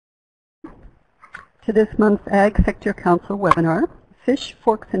to this month's Ag Sector Council webinar, Fish,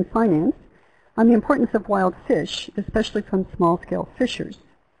 Forks, and Finance, on the importance of wild fish, especially from small-scale fishers.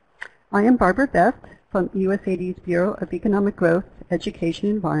 I am Barbara Best from USAID's Bureau of Economic Growth, Education,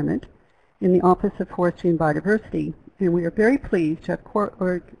 and Environment in the Office of Forestry and Biodiversity, and we are very pleased to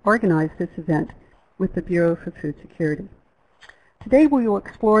have organized this event with the Bureau for Food Security. Today we will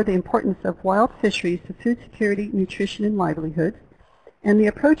explore the importance of wild fisheries to food security, nutrition, and livelihoods, and the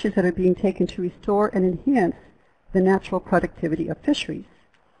approaches that are being taken to restore and enhance the natural productivity of fisheries.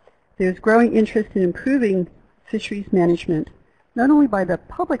 There is growing interest in improving fisheries management, not only by the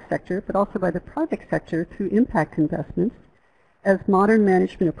public sector, but also by the private sector through impact investments, as modern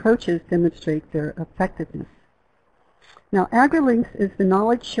management approaches demonstrate their effectiveness. Now, AgriLinks is the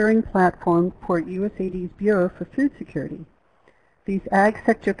knowledge-sharing platform for USAID's Bureau for Food Security. These Ag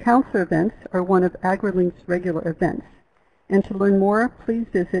Sector Council events are one of AgriLinks' regular events. And to learn more, please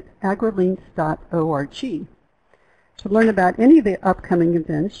visit agrilinks.org. To learn about any of the upcoming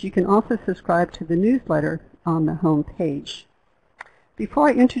events, you can also subscribe to the newsletter on the home page. Before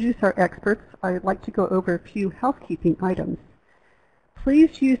I introduce our experts, I would like to go over a few housekeeping items.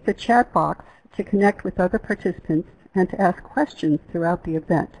 Please use the chat box to connect with other participants and to ask questions throughout the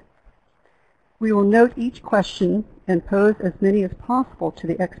event. We will note each question and pose as many as possible to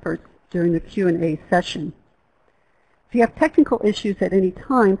the experts during the Q&A session. If you have technical issues at any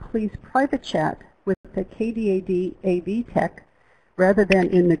time, please private chat with the KDAD AV Tech rather than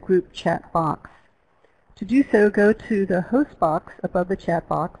in the group chat box. To do so, go to the host box above the chat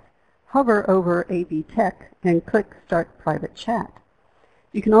box, hover over AV Tech, and click Start Private Chat.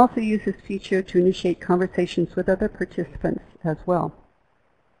 You can also use this feature to initiate conversations with other participants as well.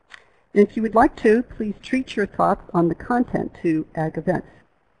 And if you would like to, please treat your thoughts on the content to Ag events.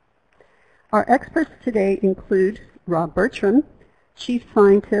 Our experts today include Rob Bertram, Chief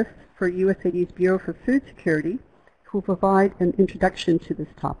Scientist for USAID's Bureau for Food Security, who will provide an introduction to this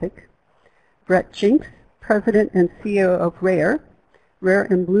topic. Brett Jinks, President and CEO of RARE. RARE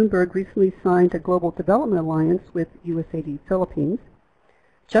and Bloomberg recently signed a Global Development Alliance with USAID Philippines.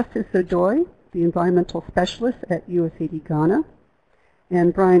 Justice Odoy, the Environmental Specialist at USAID Ghana.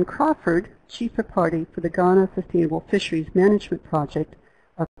 And Brian Crawford, Chief of Party for the Ghana Sustainable Fisheries Management Project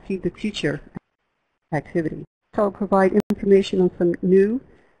of Feed the Future activity. So I'll provide information on some new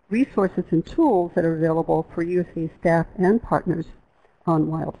resources and tools that are available for USAID staff and partners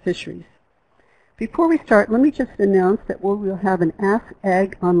on wild fisheries. Before we start, let me just announce that we will have an Ask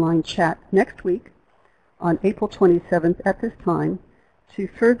Ag online chat next week on April 27th at this time to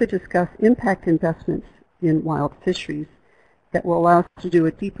further discuss impact investments in wild fisheries that will allow us to do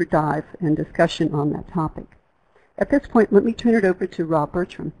a deeper dive and discussion on that topic. At this point, let me turn it over to Rob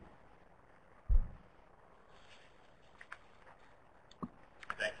Bertram.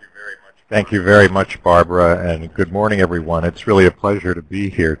 Thank you very much, Barbara, and good morning, everyone. It's really a pleasure to be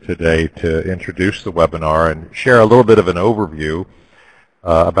here today to introduce the webinar and share a little bit of an overview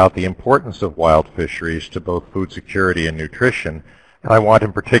about the importance of wild fisheries to both food security and nutrition. And I want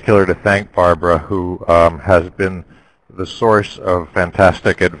in particular to thank Barbara, who has been the source of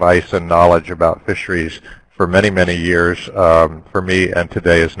fantastic advice and knowledge about fisheries for many, many years for me, and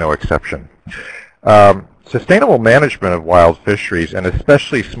today is no exception. Sustainable management of wild fisheries, and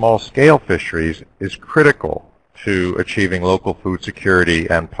especially small-scale fisheries, is critical to achieving local food security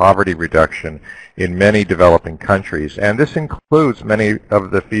and poverty reduction in many developing countries, and this includes many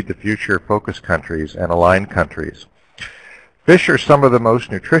of the Feed the Future focus countries and aligned countries. Fish are some of the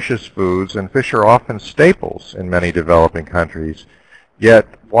most nutritious foods, and fish are often staples in many developing countries. Yet,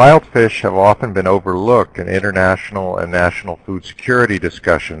 wild fish have often been overlooked in international and national food security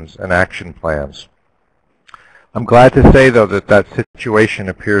discussions and action plans. I'm glad to say, though, that that situation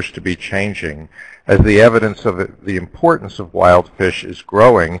appears to be changing as the evidence of the importance of wild fish is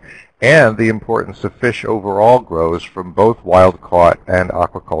growing, and the importance of fish overall grows from both wild-caught and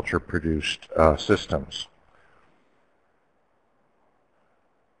aquaculture-produced systems.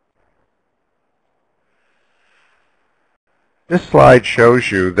 This slide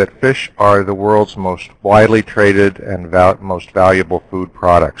shows you that fish are the world's most widely traded and most valuable food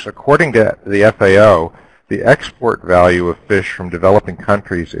products. According to the FAO, the export value of fish from developing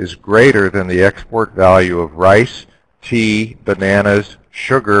countries is greater than the export value of rice, tea, bananas,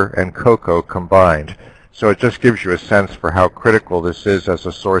 sugar, and cocoa combined. So it just gives you a sense for how critical this is as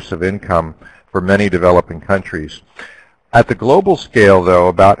a source of income for many developing countries. At the global scale, though,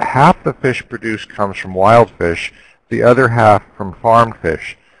 about half the fish produced comes from wild fish, the other half from farmed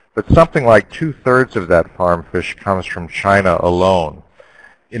fish. But something like 2/3 of that farmed fish comes from China alone.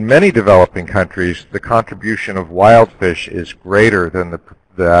 In many developing countries, the contribution of wild fish is greater than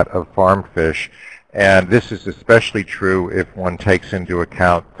that of farmed fish, And this is especially true if one takes into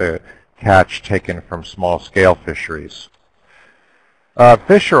account the catch taken from small-scale fisheries.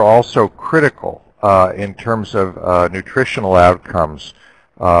 Fish are also critical in terms of nutritional outcomes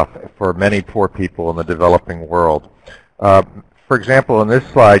for many poor people in the developing world. For example, in this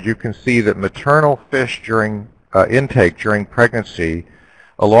slide, you can see that maternal fish during intake during pregnancy,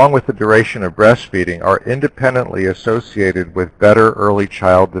 along with the duration of breastfeeding, are independently associated with better early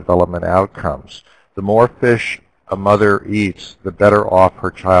child development outcomes. The more fish a mother eats, the better off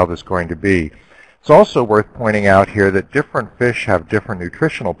her child is going to be. It's also worth pointing out here that different fish have different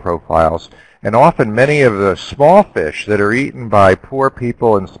nutritional profiles, and often many of the small fish that are eaten by poor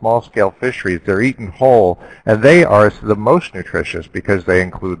people in small-scale fisheries, they're eaten whole, and they are the most nutritious because they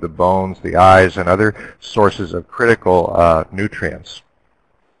include the bones, the eyes, and other sources of critical nutrients.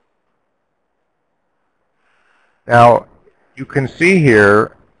 Now, you can see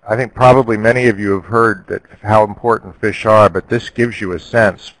here, I think probably many of you have heard that how important fish are, but this gives you a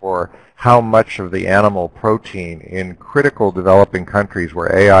sense for how much of the animal protein in critical developing countries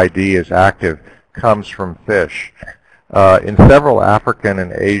where AID is active comes from fish. In several African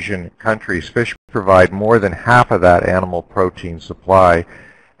and Asian countries, fish provide more than half of that animal protein supply,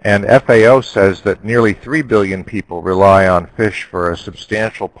 and FAO says that nearly 3 billion people rely on fish for a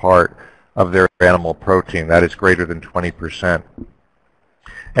substantial part of their animal protein. That is greater than 20%.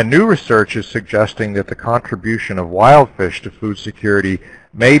 And new research is suggesting that the contribution of wild fish to food security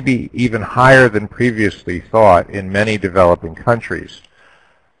may be even higher than previously thought in many developing countries.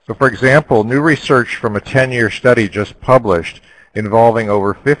 So, for example, new research from a 10-year study just published involving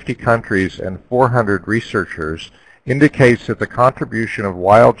over 50 countries and 400 researchers indicates that the contribution of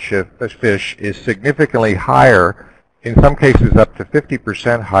wild fish is significantly higher, in some cases up to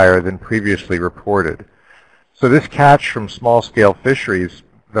 50% higher than previously reported. So this catch from small-scale fisheries,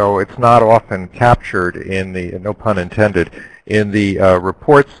 though it's not often captured in the, no pun intended, in the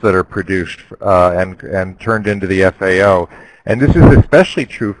reports that are produced and turned into the FAO. And this is especially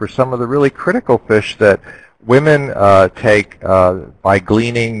true for some of the really critical fish that women take by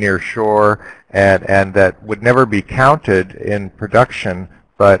gleaning near shore and that would never be counted in production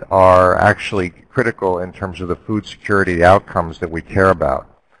but are actually critical in terms of the food security outcomes that we care about.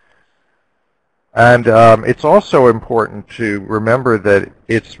 And it's also important to remember that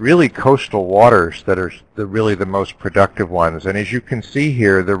it's really coastal waters that are really the most productive ones. And as you can see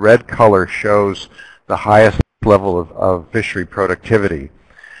here, the red color shows the highest level of fishery productivity.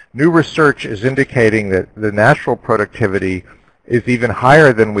 New research is indicating that the natural productivity is even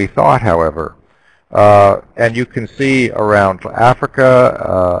higher than we thought, however. And you can see around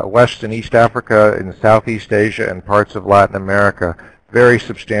Africa, West and East Africa, in Southeast Asia, and parts of Latin America, very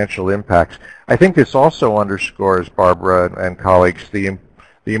substantial impacts. I think this also underscores, Barbara and colleagues, the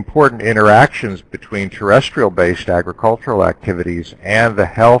important interactions between terrestrial-based agricultural activities and the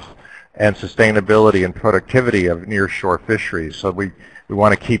health and sustainability and productivity of nearshore fisheries. So we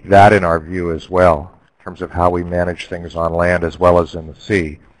want to keep that in our view as well, in terms of how we manage things on land as well as in the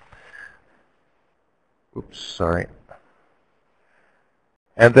sea. Oops, sorry.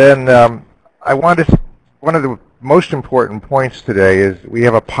 And then one of the most important points today is we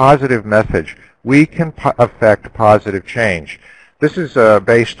have a positive message. We can affect positive change. This is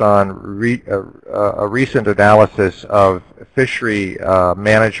based on a recent analysis of fishery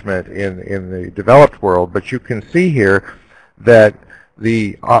management in the developed world, but you can see here that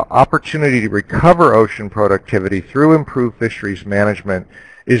the opportunity to recover ocean productivity through improved fisheries management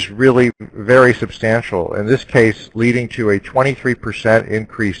is really very substantial, in this case leading to a 23%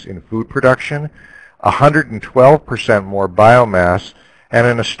 increase in food production, 112% more biomass, and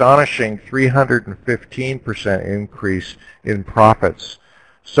an astonishing 315% increase in profits.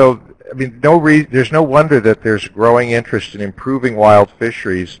 So, I mean, there's no wonder that there's growing interest in improving wild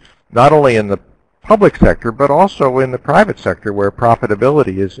fisheries, not only in the public sector, but also in the private sector, where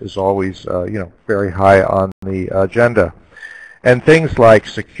profitability is always, very high on the agenda. And things like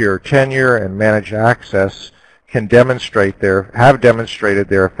secure tenure and managed access can have demonstrated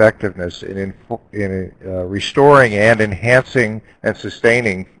their effectiveness in restoring and enhancing and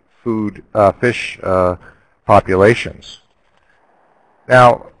sustaining fish populations.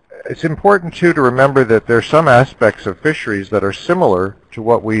 Now, it's important too to remember that there are some aspects of fisheries that are similar to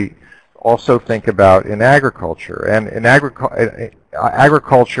what we also think about in agriculture. And in agriculture,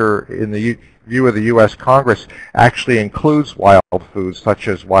 in the view of the U.S. Congress, actually includes wild foods such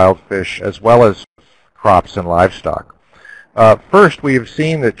as wild fish as well as crops and livestock. First, we have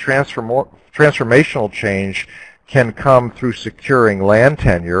seen that transformational change can come through securing land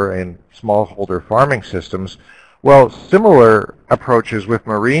tenure in smallholder farming systems. Well, similar approaches with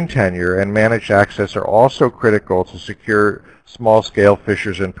marine tenure and managed access are also critical to secure small-scale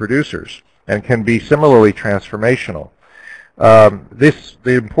fishers and producers and can be similarly transformational. The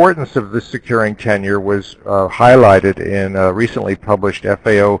importance of this securing tenure was highlighted in recently published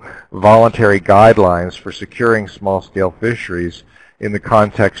FAO voluntary guidelines for securing small-scale fisheries in the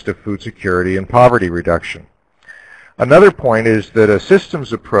context of food security and poverty reduction. Another point is that a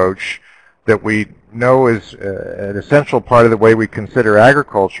systems approach that we know is an essential part of the way we consider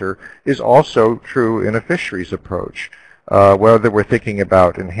agriculture is also true in a fisheries approach. Whether we're thinking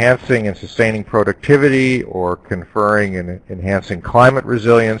about enhancing and sustaining productivity or conferring and enhancing climate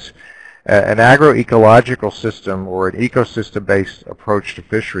resilience, an agroecological system or an ecosystem-based approach to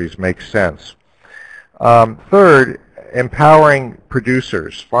fisheries makes sense. Third, empowering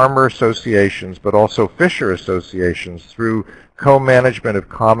producers, farmer associations, but also fisher associations through co-management of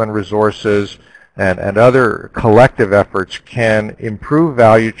common resources and other collective efforts can improve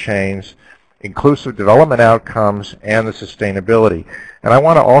value chains, inclusive development outcomes, and the sustainability. And I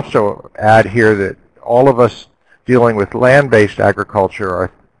want to also add here that all of us dealing with land-based agriculture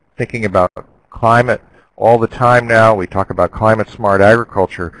are thinking about climate all the time now. We talk about climate-smart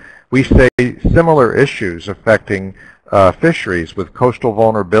agriculture. We say similar issues affecting fisheries with coastal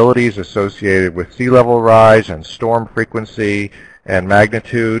vulnerabilities associated with sea level rise and storm frequency and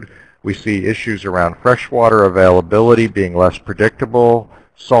magnitude. We see issues around freshwater availability being less predictable,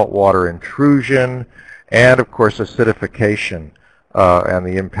 saltwater intrusion, and of course acidification and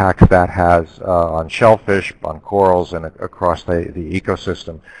the impact that has on shellfish, on corals, and across the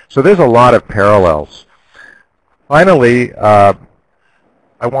ecosystem. So there's a lot of parallels. Finally, I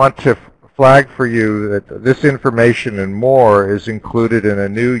want to flag for you that this information and more is included in a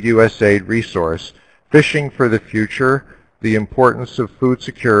new USAID resource, Fishing for the Future, the Importance of Food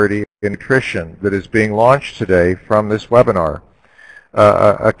Security and Nutrition, that is being launched today from this webinar.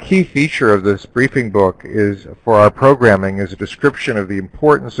 A key feature of this briefing book is, for our programming, is a description of the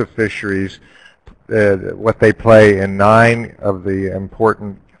importance of fisheries, what they play in 9 of the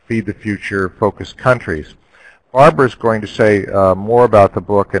important Feed the Future focused countries. Barbara is going to say more about the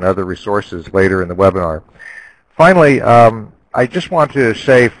book and other resources later in the webinar. Finally, I just want to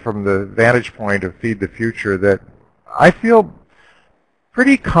say from the vantage point of Feed the Future that I feel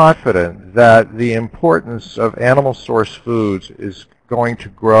pretty confident that the importance of animal source foods is going to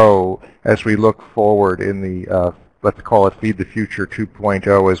grow as we look forward in the, let's call it Feed the Future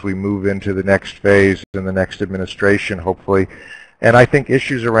 2.0, as we move into the next phase in the next administration, hopefully. And I think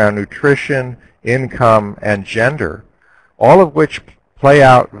issues around nutrition, income, and gender, all of which play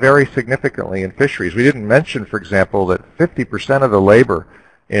out very significantly in fisheries. We didn't mention, for example, that 50% of the labor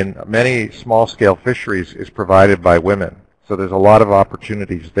in many small-scale fisheries is provided by women. So there's a lot of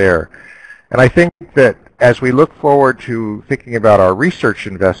opportunities there. And I think that as we look forward to thinking about our research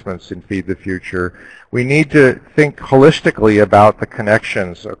investments in Feed the Future, we need to think holistically about the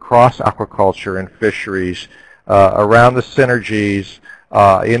connections across aquaculture and fisheries, around the synergies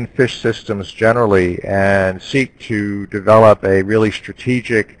in fish systems generally, and seek to develop a really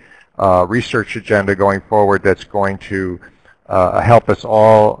strategic research agenda going forward that's going to help us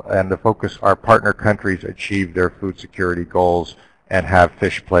all and to focus our partner countries achieve their food security goals and have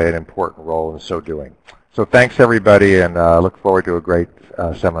fish play an important role in so doing. So thanks everybody, and look forward to a great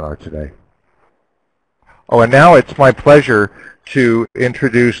seminar today. Oh, and now it's my pleasure to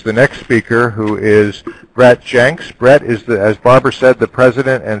introduce the next speaker, who is Brett Jenks. Brett is, as Barbara said, the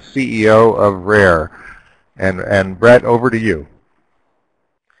president and CEO of RARE. And Brett, over to you.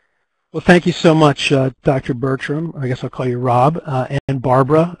 Well, thank you so much, Dr. Bertram. I guess I'll call you Rob, and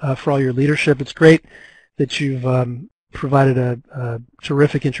Barbara, for all your leadership. It's great that you've provided a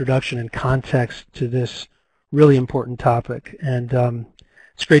terrific introduction and context to this really important topic. And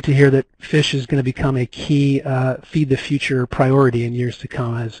it's great to hear that fish is going to become a key Feed the Future priority in years to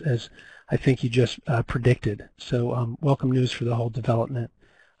come, as I think you just predicted. So welcome news for the whole development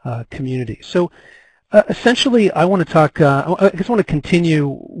community. So essentially, I want to talk, I just want to continue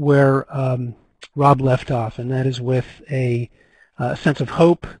where Rob left off, and that is with a sense of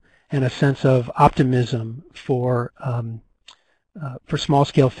hope and a sense of optimism for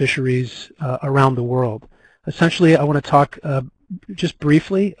small-scale fisheries around the world. Essentially, I want to talk just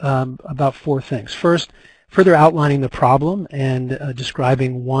briefly about 4 things. First, further outlining the problem and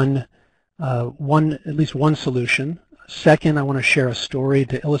describing at least one solution. Second, I want to share a story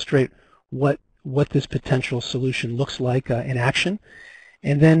to illustrate what this potential solution looks like in action.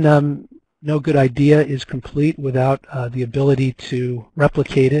 And then no good idea is complete without the ability to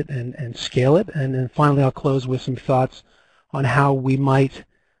replicate it and scale it. And then finally, I'll close with some thoughts on how we might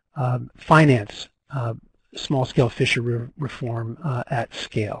finance small-scale fishery reform at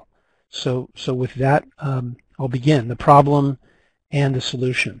scale. So with that, I'll begin. The problem and the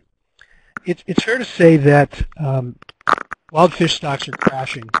solution. It's fair to say that wild fish stocks are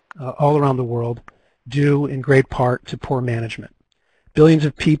crashing all around the world, due in great part to poor management. Billions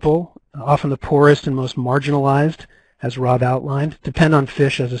of people, often the poorest and most marginalized, as Rob outlined, depend on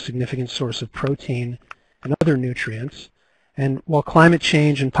fish as a significant source of protein and other nutrients. And while climate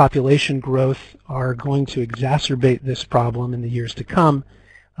change and population growth are going to exacerbate this problem in the years to come,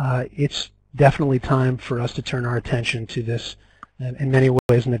 it's definitely time for us to turn our attention to this, in many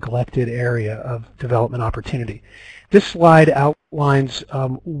ways, neglected area of development opportunity. This slide outlines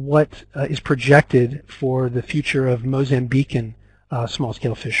what is projected for the future of Mozambican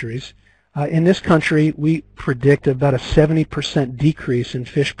small-scale fisheries. In this country, we predict about a 70% decrease in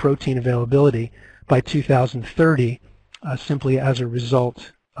fish protein availability by 2030, simply as a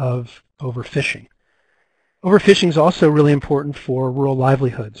result of overfishing. Overfishing is also really important for rural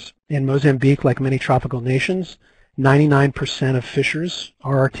livelihoods. In Mozambique, like many tropical nations, 99% of fishers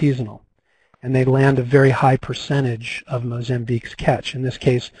are artisanal, and they land a very high percentage of Mozambique's catch, in this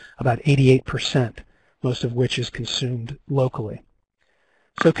case about 88%, most of which is consumed locally.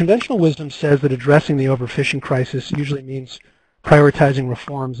 So conventional wisdom says that addressing the overfishing crisis usually means prioritizing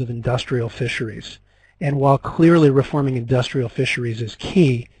reforms of industrial fisheries. And while clearly reforming industrial fisheries is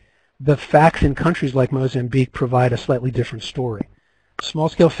key, the facts in countries like Mozambique provide a slightly different story.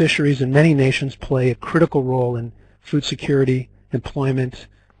 Small-scale fisheries in many nations play a critical role in food security, employment,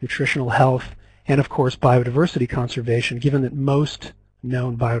 nutritional health, and of course biodiversity conservation, given that most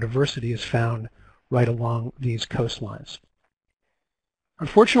known biodiversity is found right along these coastlines.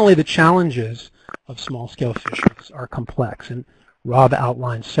 Unfortunately, the challenges of small-scale fisheries are complex, and Rob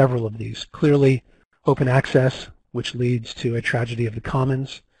outlined several of these. Clearly, open access, which leads to a tragedy of the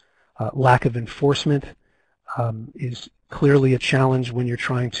commons. Lack of enforcement is clearly a challenge when you're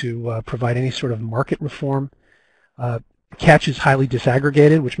trying to provide any sort of market reform. Catch is highly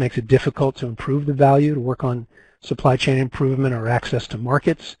disaggregated, which makes it difficult to improve the value, to work on supply chain improvement or access to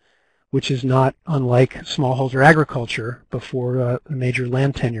markets, which is not unlike smallholder agriculture before the major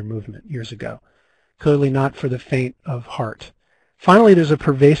land tenure movement years ago. Clearly not for the faint of heart. Finally, there's a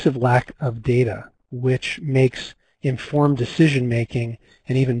pervasive lack of data, which makes informed decision-making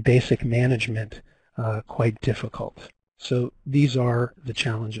and even basic management quite difficult. So these are the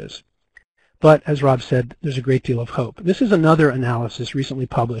challenges. But as Rob said, there's a great deal of hope. This is another analysis recently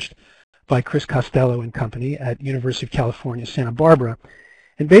published by Chris Costello and company at University of California, Santa Barbara.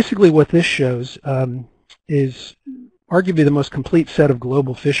 And basically what this shows is arguably the most complete set of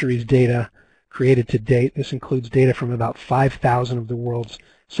global fisheries data created to date. This includes data from about 5,000 of the world's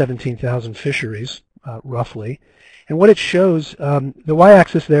 17,000 fisheries, roughly. And what it shows, the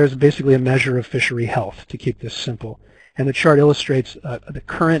y-axis there is basically a measure of fishery health, to keep this simple. And the chart illustrates the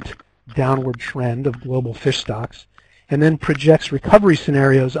current downward trend of global fish stocks, and then projects recovery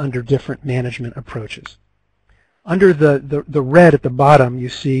scenarios under different management approaches. Under the red at the bottom, you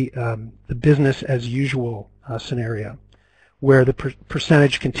see the business as usual scenario, where the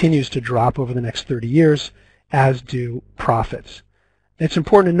percentage continues to drop over the next 30 years, as do profits. It's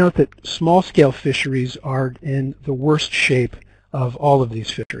important to note that small-scale fisheries are in the worst shape of all of these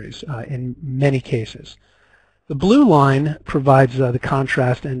fisheries in many cases. The blue line provides the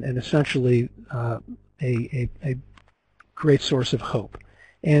contrast and essentially a great source of hope.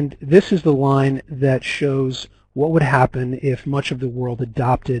 And this is the line that shows what would happen if much of the world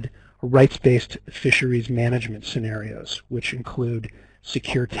adopted rights-based fisheries management scenarios, which include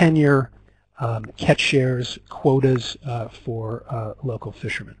secure tenure, catch shares, quotas for local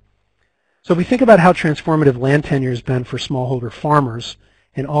fishermen. So if we think about how transformative land tenure has been for smallholder farmers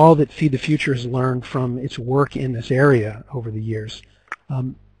and all that Feed the Future has learned from its work in this area over the years,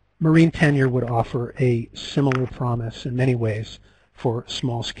 marine tenure would offer a similar promise in many ways for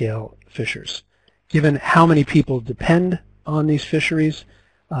small-scale fishers. Given how many people depend on these fisheries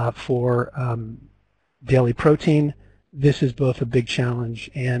for daily protein, this is both a big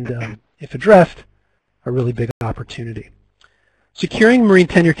challenge and, if addressed, a really big opportunity. Securing marine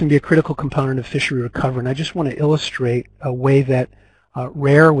tenure can be a critical component of fishery recovery, and I just want to illustrate a way that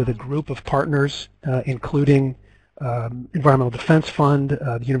RARE, with a group of partners, including Environmental Defense Fund,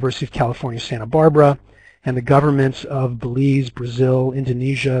 the University of California, Santa Barbara, and the governments of Belize, Brazil,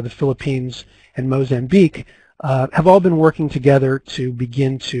 Indonesia, the Philippines, and Mozambique, have all been working together to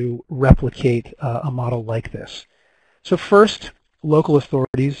begin to replicate a model like this. So first, local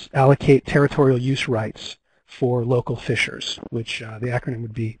authorities allocate territorial use rights for local fishers, which the acronym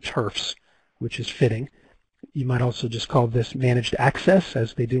would be TERFs, which is fitting. You might also just call this managed access,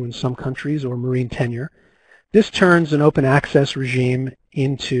 as they do in some countries, or marine tenure. This turns an open access regime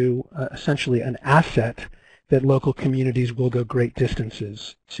into essentially an asset that local communities will go great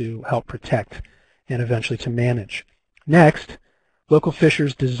distances to help protect and eventually to manage. Next, local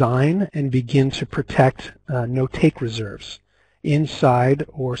fishers design and begin to protect no-take reserves inside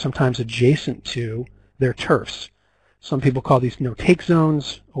or sometimes adjacent to their turfs. Some people call these no-take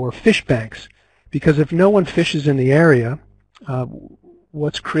zones or fish banks, because if no one fishes in the area,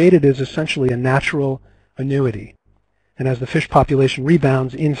 what's created is essentially a natural annuity. And as the fish population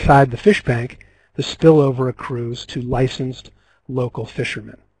rebounds inside the fish bank, the spillover accrues to licensed local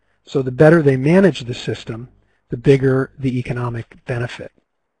fishermen. So the better they manage the system, the bigger the economic benefit.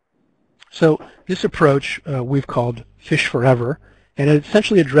 So this approach we've called Fish Forever, and it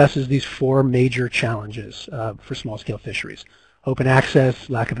essentially addresses these four major challenges for small-scale fisheries: open access,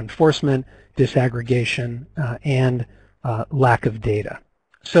 lack of enforcement, disaggregation, and lack of data.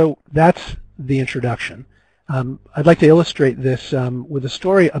 So that's the introduction. I'd like to illustrate this with a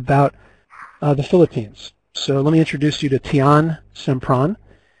story about the Philippines. So let me introduce you to Tian Sempron.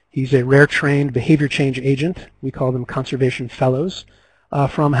 He's a rare-trained behavior change agent. We call them conservation fellows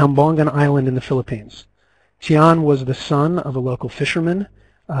from Hambongan Island in the Philippines. Tian was the son of a local fisherman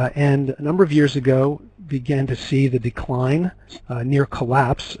and a number of years ago began to see the decline, near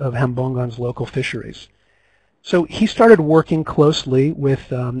collapse, of Hambongan's local fisheries. So he started working closely with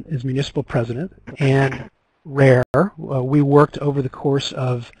his municipal president and RARE. We worked over the course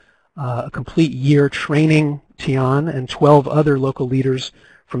of a complete year training Tian and 12 other local leaders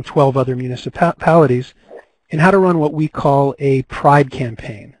from 12 other municipalities in how to run what we call a pride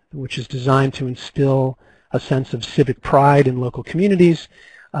campaign, which is designed to instill a sense of civic pride in local communities.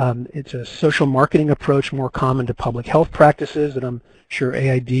 It's a social marketing approach more common to public health practices that I'm sure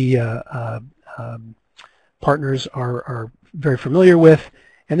AID partners are very familiar with.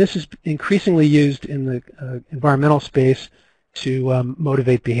 And this is increasingly used in the environmental space to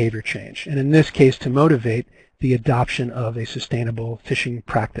motivate behavior change, and in this case to motivate the adoption of a sustainable fishing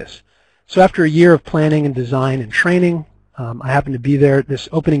practice. So after a year of planning and design and training, I happened to be there this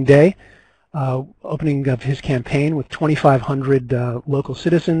opening day, opening of his campaign with 2,500 local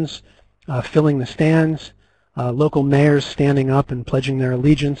citizens filling the stands, local mayors standing up and pledging their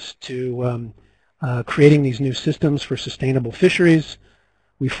allegiance to creating these new systems for sustainable fisheries.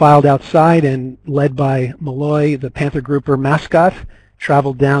 We filed outside and, led by Malloy, the Panther Grouper mascot,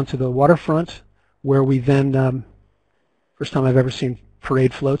 traveled down to the waterfront, where we then, first time I've ever seen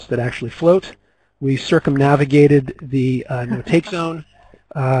parade floats that actually float. We circumnavigated the no-take zone,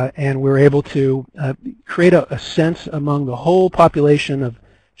 and we were able to create a sense among the whole population of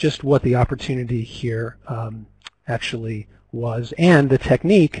just what the opportunity here actually was, and the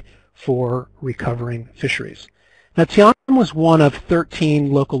technique for recovering fisheries. Now, Tian was one of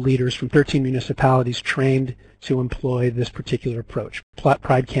 13 local leaders from 13 municipalities trained to employ this particular approach: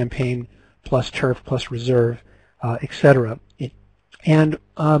 pride campaign, plus turf, plus reserve, etc. And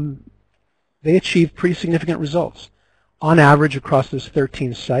they achieved pretty significant results. On average, across those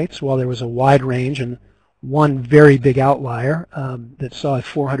 13 sites, while there was a wide range and one very big outlier that saw a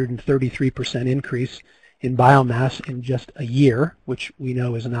 433% increase in biomass in just a year, which we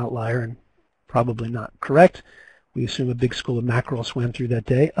know is an outlier and probably not correct. We assume a big school of mackerel swam through that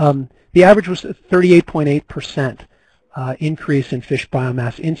day. The average was a 38.8% increase in fish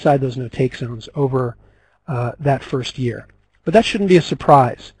biomass inside those no-take zones over that first year. But that shouldn't be a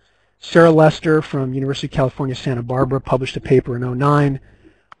surprise. Sarah Lester from University of California, Santa Barbara published a paper in 2009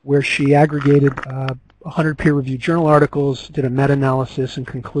 where she aggregated 100 peer-reviewed journal articles, did a meta-analysis, and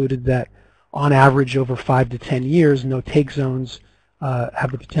concluded that on average over 5 to 10 years, no-take zones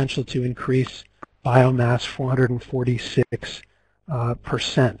have the potential to increase biomass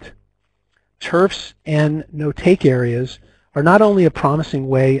 446%. Turfs and no-take areas are not only a promising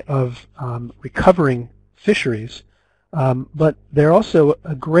way of recovering fisheries, but they're also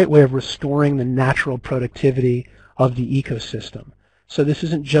a great way of restoring the natural productivity of the ecosystem. So this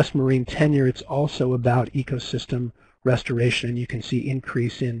isn't just marine tenure, it's also about ecosystem restoration, and you can see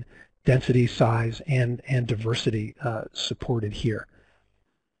increase in density, size, and diversity supported here.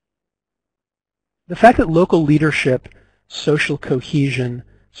 The fact that local leadership, social cohesion,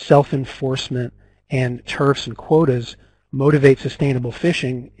 self-enforcement, and turfs and quotas motivate sustainable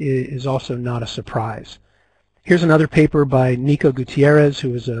fishing is also not a surprise. Here's another paper by Nico Gutierrez,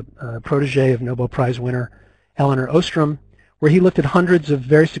 who is a protege of Nobel Prize winner Elinor Ostrom, where he looked at hundreds of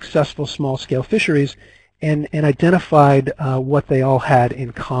very successful small-scale fisheries and identified what they all had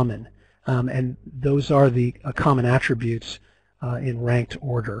in common. And those are the common attributes in ranked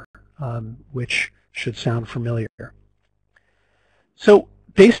order, which should sound familiar. So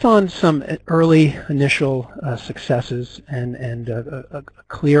based on some early initial successes and a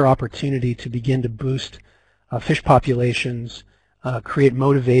clear opportunity to begin to boost fish populations, create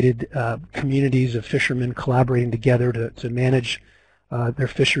motivated communities of fishermen collaborating together to manage their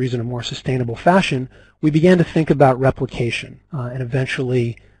fisheries in a more sustainable fashion, we began to think about replication and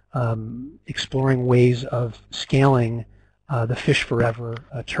eventually exploring ways of scaling the Fish Forever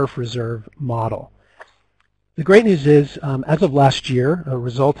turf reserve model. The great news is, as of last year, a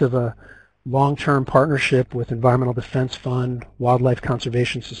result of a long-term partnership with Environmental Defense Fund, Wildlife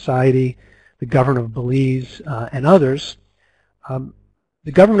Conservation Society, the government of Belize, and others,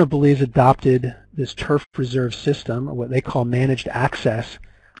 the government of Belize adopted this turf reserve system, or what they call managed access,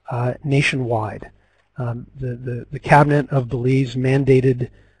 nationwide. The cabinet of Belize mandated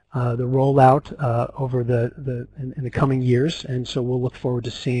the rollout over in the coming years, and so we'll look forward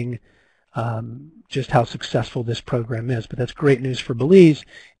to seeing just how successful this program is. But that's great news for Belize,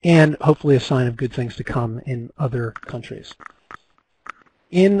 and hopefully a sign of good things to come in other countries.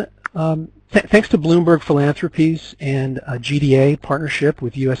 Thanks to Bloomberg Philanthropies and a GDA partnership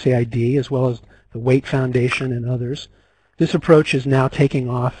with USAID, as well as the Waite Foundation and others, this approach is now taking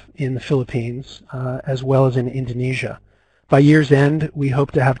off in the Philippines as well as in Indonesia. By year's end, we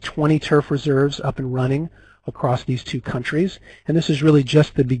hope to have 20 turf reserves up and running across these two countries, and this is really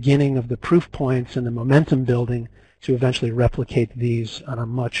just the beginning of the proof points and the momentum building to eventually replicate these on a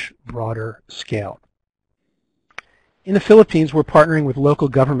much broader scale. In the Philippines, we're partnering with local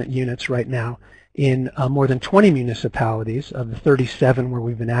government units right now in more than 20 municipalities of the 37 where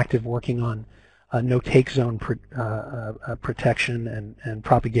we've been active working on no-take zone protection and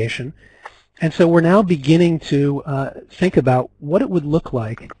propagation. And so we're now beginning to think about what it would look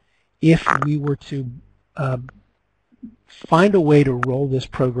like if we were to find a way to roll this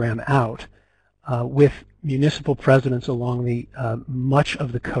program out with municipal presidents along the much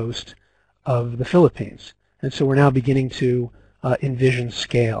of the coast of the Philippines. And so we're now beginning to envision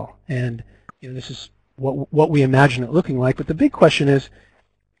scale. And this is what we imagine it looking like. But the big question is,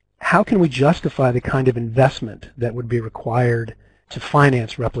 how can we justify the kind of investment that would be required to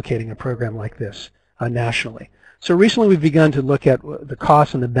finance replicating a program like this nationally? So recently we've begun to look at the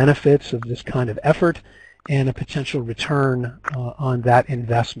costs and the benefits of this kind of effort and a potential return on that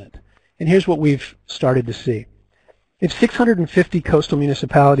investment. And here's what we've started to see. If 650 coastal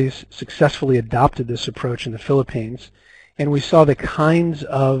municipalities successfully adopted this approach in the Philippines, and we saw the kinds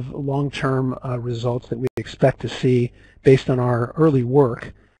of long-term results that we expect to see based on our early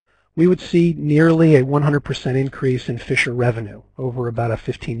work, we would see nearly a 100% increase in fisher revenue over about a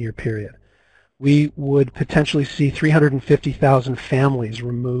 15-year period. We would potentially see 350,000 families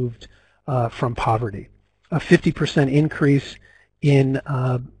removed from poverty, a 50% increase in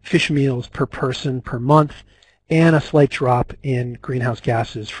fish meals per person per month, and a slight drop in greenhouse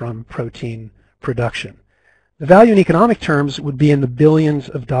gases from protein production. The value in economic terms would be in the billions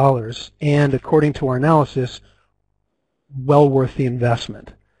of dollars, and according to our analysis, well worth the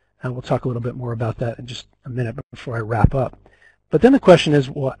investment. And we'll talk a little bit more about that in just a minute before I wrap up. But then the question is,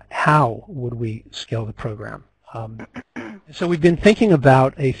 well, how would we scale the program? So we've been thinking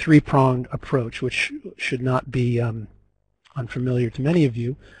about a three-pronged approach, which should not be unfamiliar to many of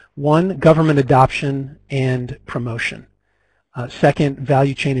you. One, government adoption and promotion. Second,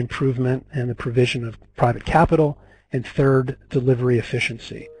 value chain improvement and the provision of private capital. And third, delivery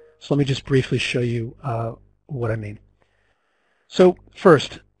efficiency. So let me just briefly show you what I mean. So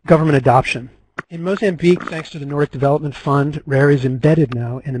first, government adoption. In Mozambique, thanks to the Nordic Development Fund, RARE is embedded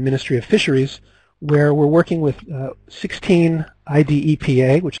now in the Ministry of Fisheries, where we're working with 16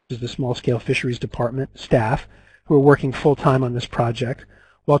 IDEPA, which is the Small-Scale Fisheries Department staff, who are working full-time on this project,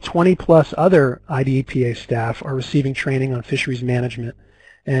 while 20-plus other IDEPA staff are receiving training on fisheries management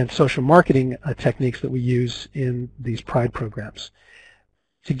and social marketing techniques that we use in these PRIDE programs.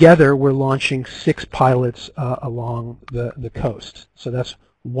 Together, we're launching 6 pilots along the coast. So that's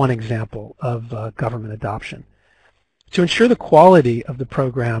one example of government adoption. To ensure the quality of the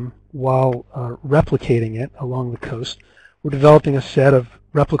program while replicating it along the coast, we're developing a set of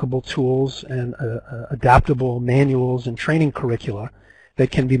replicable tools and adaptable manuals and training curricula that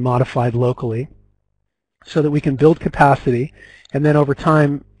can be modified locally so that we can build capacity and then over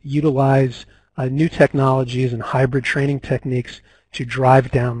time utilize new technologies and hybrid training techniques to drive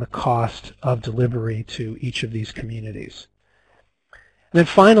down the cost of delivery to each of these communities. And then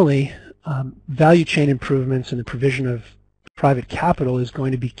finally, value chain improvements and the provision of private capital is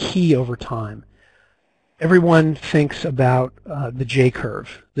going to be key over time. Everyone thinks about the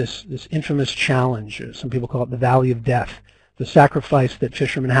J-curve, this infamous challenge, some people call it the valley of death, the sacrifice that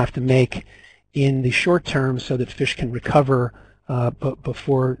fishermen have to make in the short term so that fish can recover but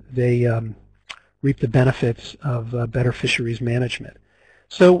before they reap the benefits of better fisheries management.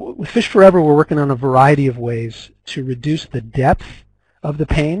 So with Fish Forever, we're working on a variety of ways to reduce the depth of the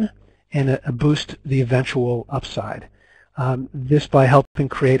pain and boost the eventual upside. This by helping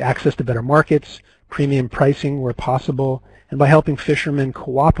create access to better markets, premium pricing where possible, and by helping fishermen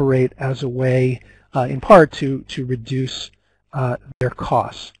cooperate as a way, in part, to reduce their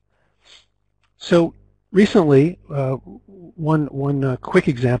costs. So recently, one quick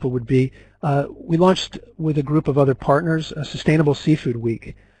example would be we launched with a group of other partners a Sustainable Seafood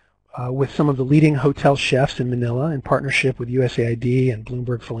Week with some of the leading hotel chefs in Manila in partnership with USAID and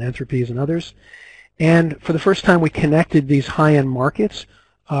Bloomberg Philanthropies and others. And for the first time, we connected these high-end markets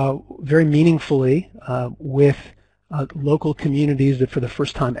very meaningfully with local communities that for the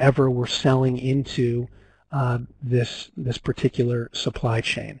first time ever were selling into this particular supply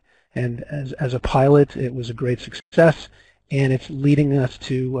chain. And as a pilot, it was a great success, and it's leading us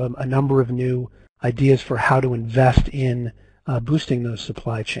to a number of new ideas for how to invest in boosting those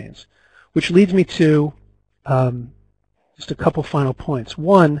supply chains. Which leads me to just a couple final points.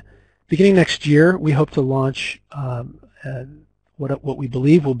 One, beginning next year, we hope to launch what we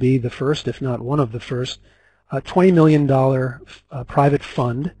believe will be the first, if not one of the first, $20 million private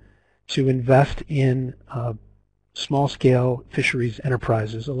fund to invest in small-scale fisheries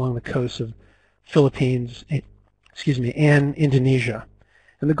enterprises along the coasts of Philippines, and Indonesia.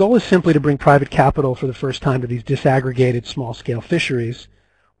 And the goal is simply to bring private capital for the first time to these disaggregated small-scale fisheries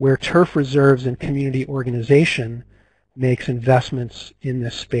where turf reserves and community organization makes investments in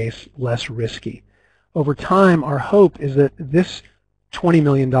this space less risky. Over time, our hope is that this $20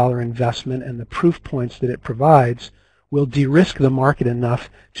 million investment and the proof points that it provides will de-risk the market enough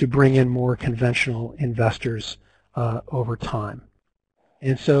to bring in more conventional investors over time.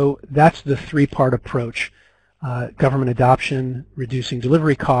 And so that's the three-part approach: government adoption, reducing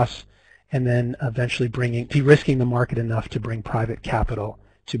delivery costs, and then eventually de-risking the market enough to bring private capital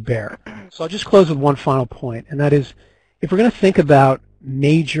to bear. So I'll just close with one final point, and that is, if we're going to think about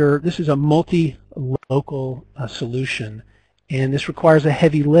this is a multi-local solution, and this requires a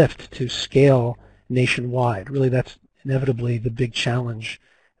heavy lift to scale nationwide. Really, that's inevitably the big challenge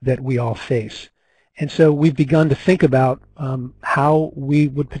that we all face. And so we've begun to think about how we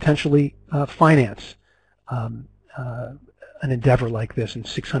would potentially finance an endeavor like this in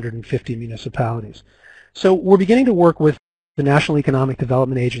 650 municipalities. So we're beginning to work with the National Economic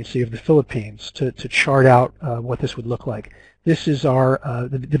Development Agency of the Philippines to chart out what this would look like. This is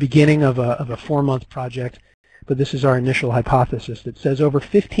the beginning of a 4-month project, but this is our initial hypothesis that says over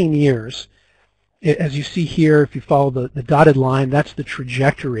 15 years, as you see here, if you follow the dotted line, that's the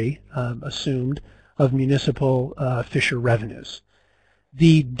trajectory assumed of municipal fisher revenues.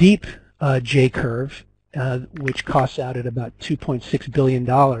 The deep J-curve, which costs out at about $2.6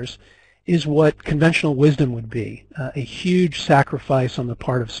 billion, is what conventional wisdom would be, a huge sacrifice on the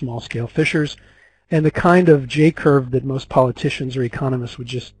part of small-scale fishers, and the kind of J-curve that most politicians or economists would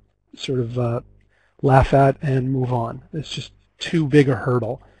just sort of laugh at and move on. It's just too big a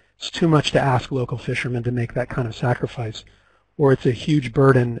hurdle. It's too much to ask local fishermen to make that kind of sacrifice, or it's a huge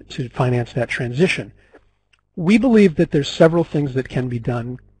burden to finance that transition. We believe that there's several things that can be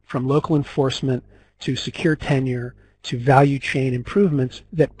done, from local enforcement to secure tenure to value chain improvements,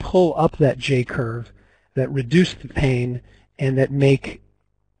 that pull up that J-curve, that reduce the pain, and that make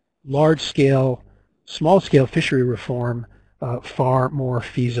large-scale, small-scale fishery reform far more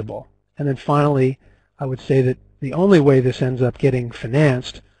feasible. And then finally, I would say that the only way this ends up getting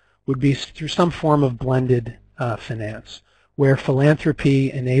financed would be through some form of blended finance, where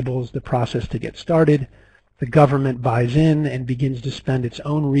philanthropy enables the process to get started, the government buys in and begins to spend its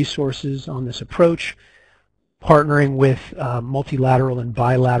own resources on this approach, partnering with multilateral and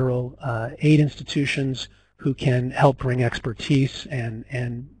bilateral aid institutions who can help bring expertise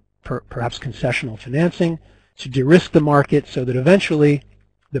and perhaps concessional financing to de-risk the market so that eventually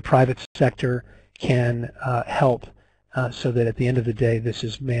the private sector can help so that at the end of the day this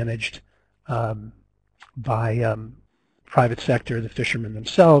is managed by private sector, the fishermen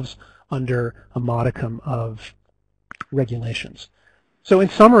themselves, under a modicum of regulations. So in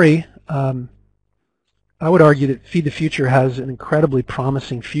summary, I would argue that Feed the Future has an incredibly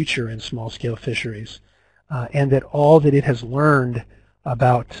promising future in small-scale fisheries, and that all that it has learned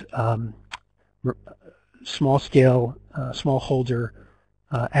about small-scale, smallholder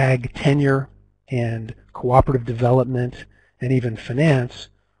ag tenure and cooperative development and even finance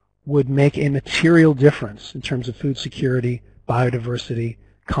would make a material difference in terms of food security, biodiversity,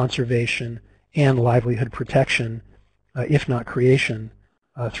 conservation, and livelihood protection, if not creation,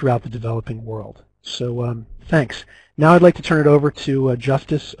 throughout the developing world. So thanks. Now I'd like to turn it over to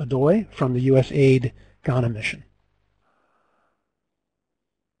Justice Adoy from the USAID Ghana mission.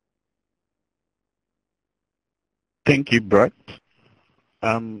 Thank you, Brett.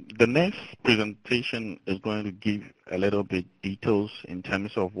 The next presentation is going to give a little bit details in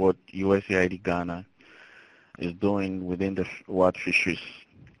terms of what USAID Ghana is doing within the world fisheries.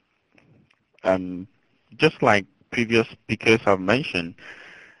 Just like previous speakers have mentioned,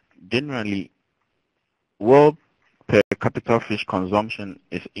 generally, world per capita fish consumption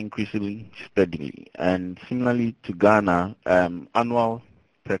is increasing steadily, and similarly to Ghana, annual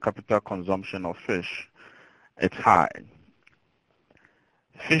per capita consumption of fish is high.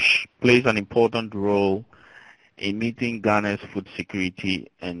 Fish plays an important role in meeting Ghana's food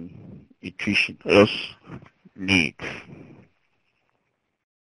security and nutritious needs.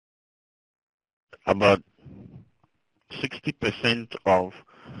 About 60% of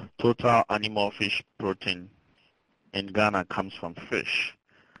total animal fish protein in Ghana comes from fish,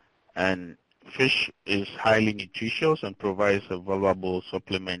 and fish is highly nutritious and provides a valuable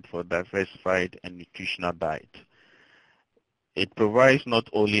supplement for diversified and nutritional diet. It provides not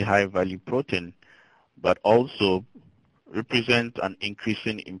only high-value protein, but also represents an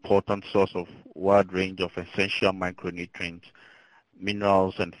increasing important source of wide range of essential micronutrients,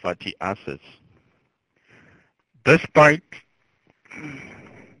 minerals, and fatty acids. Despite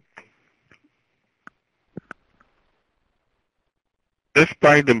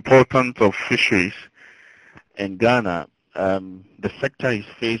the importance of fisheries in Ghana, the sector is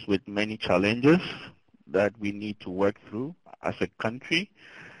faced with many challenges that we need to work through as a country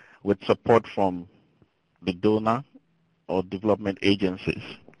with support from the donor or development agencies.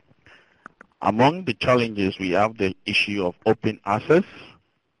 Among the challenges, we have the issue of open access,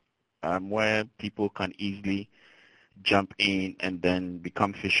 where people can easily jump in and then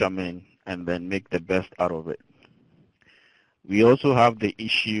become fishermen and then make the best out of it. We also have the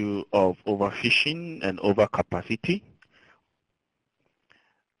issue of overfishing and overcapacity.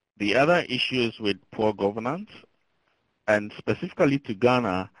 The other issue is with poor governance, and specifically to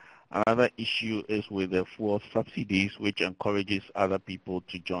Ghana, another issue is with the fuel subsidies, which encourages other people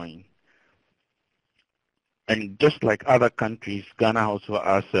to join. And just like other countries, Ghana also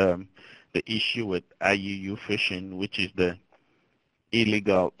has the issue with IUU fishing, which is the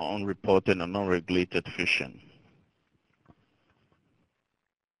illegal, unreported, and unregulated fishing.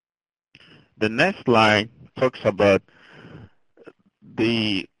 The next slide talks about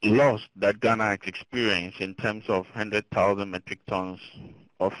the loss that Ghana has experienced in terms of 100,000 metric tons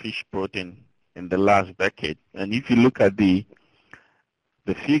of fish protein in the last decade. And if you look at the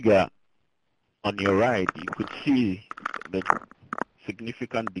figure on your right, you could see the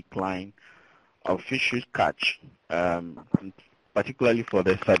significant decline of fisheries catch, particularly for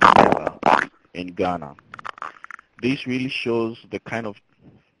the sardinella in Ghana. This really shows the kind of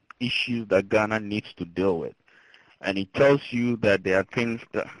issues that Ghana needs to deal with. And it tells you that there are things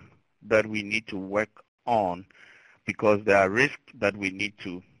that we need to work on because there are risks that we need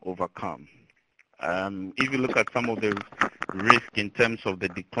to overcome. If you look at some of the risks in terms of the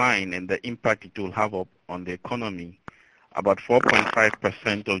decline and the impact it will have on the economy, about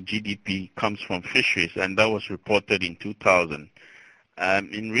 4.5% of GDP comes from fisheries, and that was reported in 2000.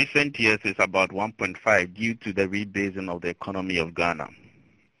 In recent years, it's about 1.5 due to the rebasing of the economy of Ghana.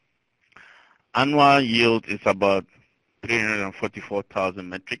 Annual yield is about 344,000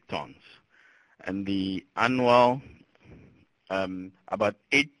 metric tons, and the annual about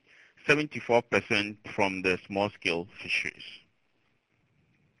 74% from the small-scale fisheries.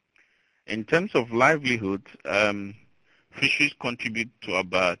 In terms of livelihoods, fisheries contribute to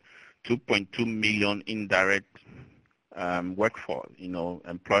about 2.2 million indirect workforce,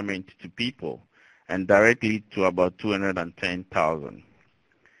 employment to people, and directly to about 210,000.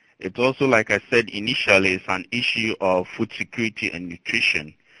 It's also, like I said initially, it's an issue of food security and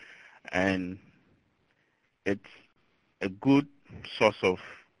nutrition, and it's a good source of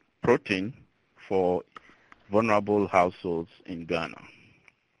protein for vulnerable households in Ghana.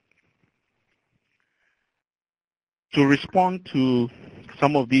 To respond to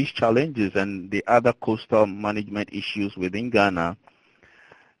some of these challenges and the other coastal management issues within Ghana,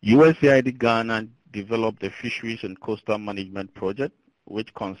 USAID Ghana developed the Fisheries and Coastal Management Project,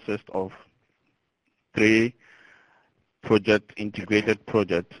 which consists of 3 integrated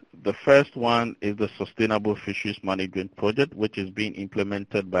projects. The first one is the Sustainable Fisheries Management Project, which is being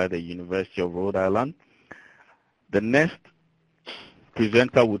implemented by the University of Rhode Island. The next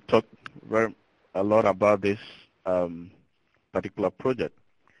presenter will talk a lot about this particular project.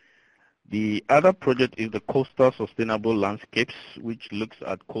 The other project is the Coastal Sustainable Landscapes, which looks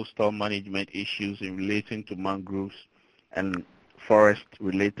at coastal management issues in relation to mangroves and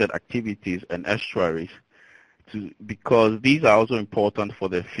forest-related activities and estuaries, because these are also important for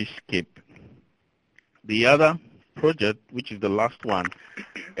the fishscape. The other project, which is the last one,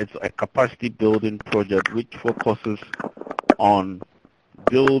 it's a capacity building project which focuses on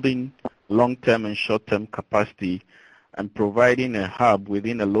building long-term and short-term capacity and providing a hub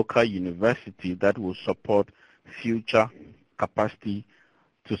within a local university that will support future capacity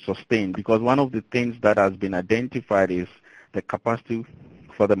to sustain. Because one of the things that has been identified is the capacity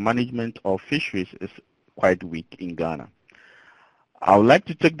for the management of fisheries is quite weak in Ghana. I would like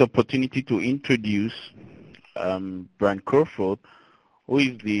to take the opportunity to introduce Brian Crawford, who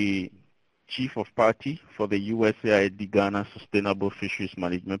is the Chief of Party for the USAID Ghana Sustainable Fisheries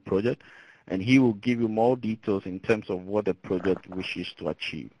Management Project, and he will give you more details in terms of what the project wishes to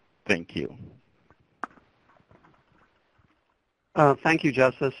achieve. Thank you. Thank you,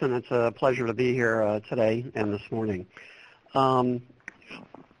 Justice, and it's a pleasure to be here today and this morning.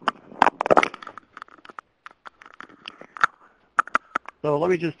 So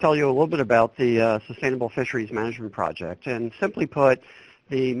let me just tell you a little bit about the Sustainable Fisheries Management Project. And simply put,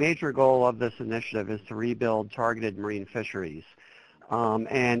 the major goal of this initiative is to rebuild targeted marine fisheries.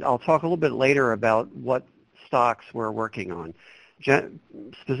 And I'll talk a little bit later about what stocks we're working on.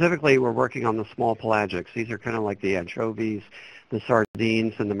 Specifically, we're working on the small pelagics. These are kind of like the anchovies, the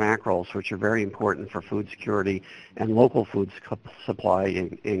sardines, and the mackerels, which are very important for food security and local food supply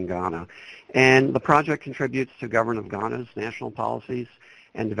in Ghana. And the project contributes to Government of Ghana's national policies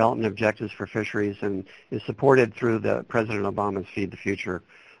and development objectives for fisheries and is supported through the President Obama's Feed the Future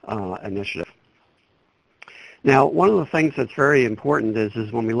initiative. Now, one of the things that's very important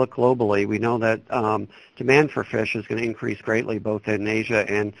is when we look globally, we know that demand for fish is going to increase greatly both in Asia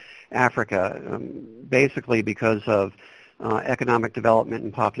and Africa, basically because of economic development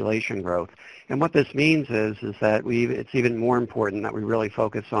and population growth. And what this means is that it's even more important that we really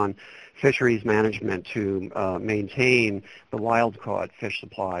focus on fisheries management to maintain the wild-caught fish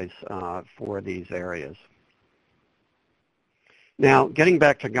supplies for these areas. Now, getting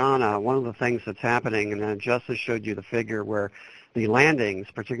back to Ghana, one of the things that's happening, and Justice showed you the figure where the landings,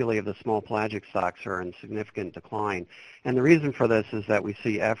 particularly of the small pelagic stocks, are in significant decline. And the reason for this is that we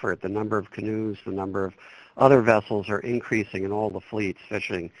see effort. The number of canoes, the number of other vessels are increasing in all the fleets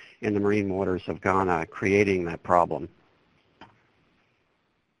fishing in the marine waters of Ghana, creating that problem.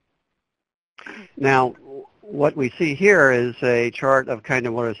 Now, what we see here is a chart of kind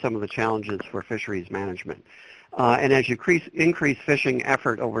of what are some of the challenges for fisheries management. And as you increase fishing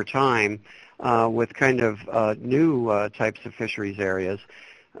effort over time with kind of new types of fisheries areas,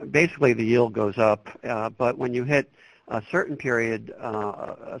 basically the yield goes up. But when you hit a certain period,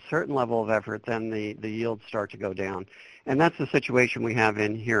 a certain level of effort, then the yields start to go down. And that's the situation we have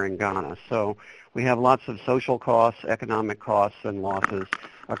here in Ghana. So we have lots of social costs, economic costs, and losses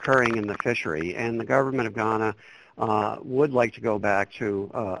occurring in the fishery. And the government of Ghana would like to go back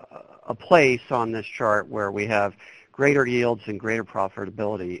to a place on this chart where we have greater yields and greater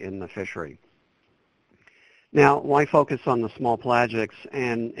profitability in the fishery. Now, why focus on the small pelagics?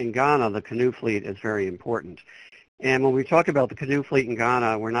 And in Ghana, the canoe fleet is very important. And when we talk about the canoe fleet in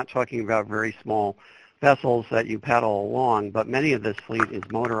Ghana, we're not talking about very small vessels that you paddle along, but many of this fleet is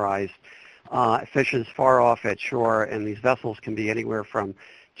motorized, fishes far off at shore, and these vessels can be anywhere from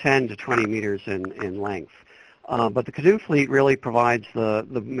 10 to 20 meters in length. But the canoe fleet really provides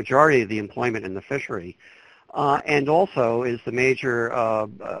the majority of the employment in the fishery, and also is the major,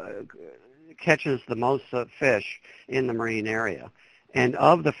 catches the most fish in the marine area. And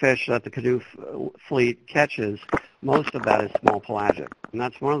of the fish that the canoe fleet catches, most of that is small pelagic. And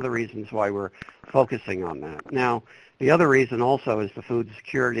that's one of the reasons why we're focusing on that. Now, the other reason also is the food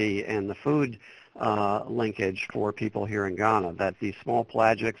security and the food linkage for people here in Ghana, that these small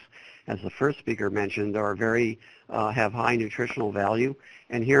pelagics, as the first speaker mentioned, are have high nutritional value.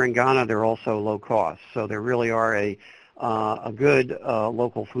 And here in Ghana, they're also low cost. So they really are a good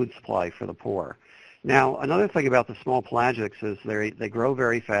local food supply for the poor. Now, another thing about the small pelagics is they grow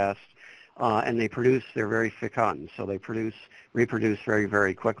very fast, and they're very fecund, so they reproduce very,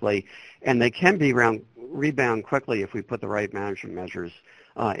 very quickly, and they can rebound quickly if we put the right management measures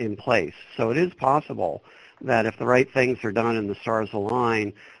in place. So it is possible that if the right things are done and the stars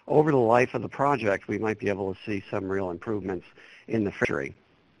align, over the life of the project, we might be able to see some real improvements in the fishery.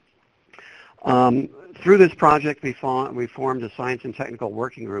 Through this project, we formed a science and technical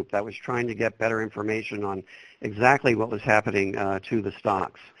working group that was trying to get better information on exactly what was happening to the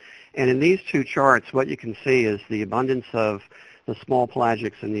stocks. And in these two charts, what you can see is the abundance of the small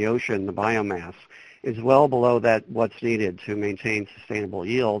pelagics in the ocean, the biomass, is well below what's needed to maintain sustainable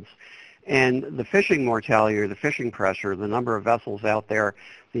yields. And the fishing mortality or the fishing pressure, the number of vessels out there,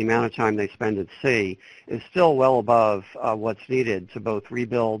 the amount of time they spend at sea, is still well above what's needed to both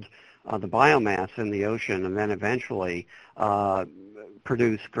rebuild the biomass in the ocean and then eventually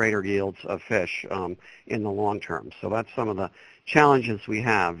produce greater yields of fish in the long term. So that's some of the challenges we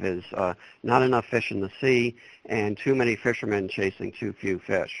have is not enough fish in the sea and too many fishermen chasing too few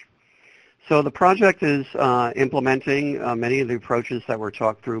fish. So the project is implementing many of the approaches that were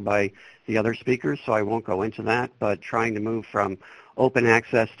talked through by the other speakers, so I won't go into that, but trying to move from open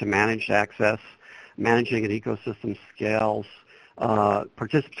access to managed access, managing at ecosystem scales,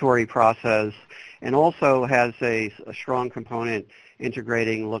 participatory process, and also has a strong component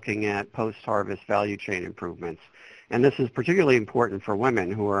integrating looking at post-harvest value chain improvements. And this is particularly important for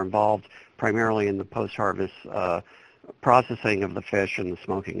women who are involved primarily in the post-harvest processing of the fish and the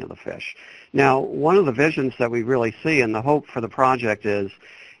smoking of the fish. Now, one of the visions that we really see and the hope for the project is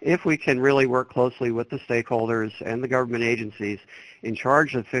if we can really work closely with the stakeholders and the government agencies in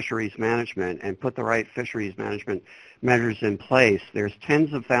charge of fisheries management and put the right fisheries management measures in place, there's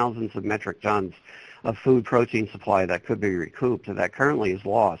tens of thousands of metric tons of food protein supply that could be recouped and that currently is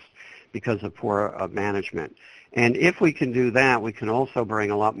lost because of poor management. And if we can do that, we can also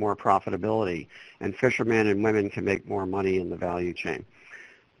bring a lot more profitability, and fishermen and women can make more money in the value chain.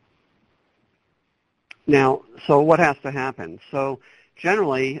 Now, so what has to happen? So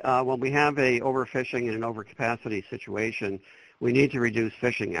generally, when we have a overfishing and an overcapacity situation, we need to reduce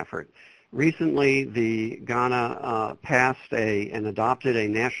fishing effort. Recently, the Ghana passed and adopted a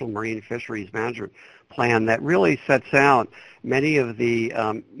national marine fisheries management plan that really sets out many of the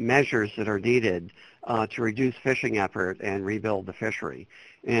measures that are needed to reduce fishing effort and rebuild the fishery.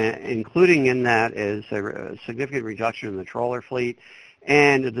 Including in that is a significant reduction in the trawler fleet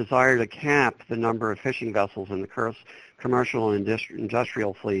and a desire to cap the number of fishing vessels in the commercial and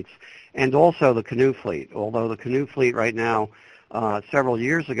industrial fleets, and also the canoe fleet. Although the canoe fleet right now, several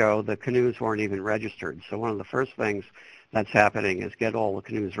years ago, the canoes weren't even registered. So one of the first things that's happening is get all the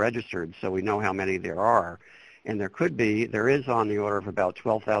canoes registered so we know how many there are. And there is on the order of about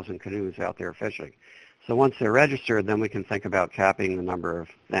 12,000 canoes out there fishing. So once they're registered, then we can think about capping the number of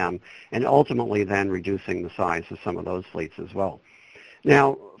them and ultimately then reducing the size of some of those fleets as well.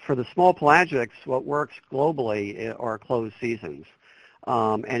 Now, for the small pelagics, what works globally are closed seasons.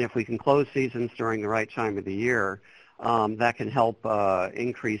 And if we can close seasons during the right time of the year, that can help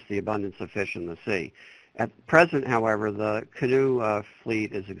increase the abundance of fish in the sea. At present, however, the canoe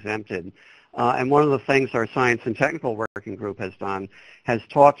fleet is exempted. And one of the things our science and technical working group has done has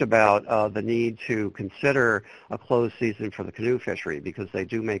talked about the need to consider a closed season for the canoe fishery because they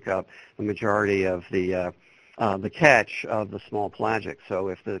do make up the majority of the catch of the small pelagic. So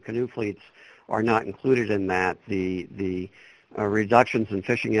if the canoe fleets are not included in that, the reductions in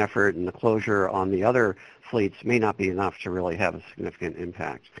fishing effort and the closure on the other fleets may not be enough to really have a significant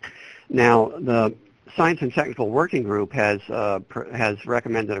impact. Now, the Science and Technical Working Group has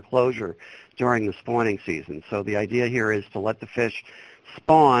recommended a closure during the spawning season. So the idea here is to let the fish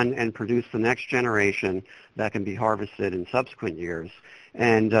spawn and produce the next generation that can be harvested in subsequent years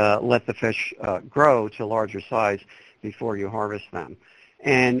and let the fish grow to larger size before you harvest them.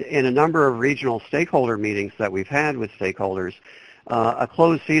 And in a number of regional stakeholder meetings that we've had with stakeholders, a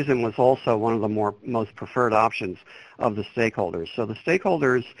closed season was also one of the most preferred options of the stakeholders. So the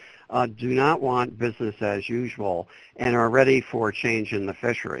stakeholders do not want business as usual and are ready for change in the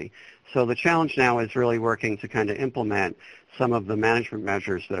fishery. So the challenge now is really working to kind of implement some of the management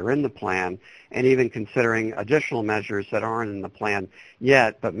measures that are in the plan and even considering additional measures that aren't in the plan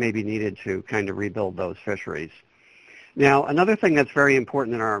yet but may be needed to kind of rebuild those fisheries. Now, another thing that's very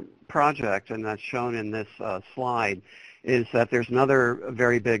important in our project and that's shown in this slide is that there's another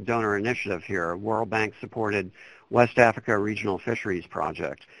very big donor initiative here, a World Bank supported West Africa Regional Fisheries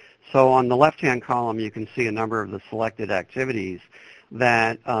Project. So on the left-hand column, you can see a number of the selected activities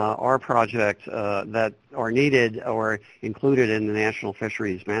that our project that are needed or included in the National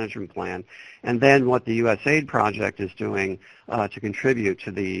Fisheries Management Plan, and then what the USAID project is doing to contribute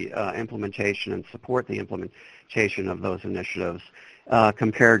to the implementation and support the implementation of those initiatives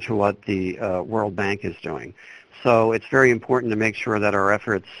compared to what the World Bank is doing. So it's very important to make sure that our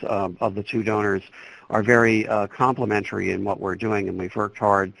efforts of the two donors are very complementary in what we're doing, and we've worked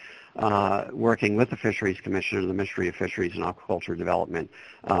hard working with the Fisheries Commission and the Ministry of Fisheries and Aquaculture Development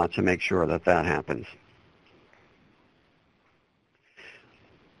to make sure that that happens.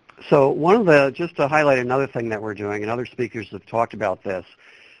 So just to highlight another thing that we're doing, and other speakers have talked about this,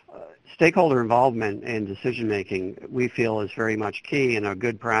 stakeholder involvement in decision making we feel is very much key and a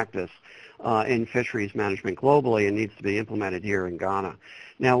good practice in fisheries management globally and needs to be implemented here in Ghana.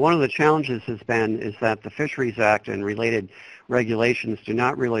 Now, one of the challenges is that the Fisheries Act and related regulations do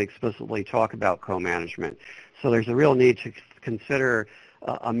not really explicitly talk about co-management. So there's a real need to consider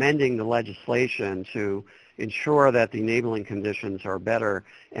amending the legislation to ensure that the enabling conditions are better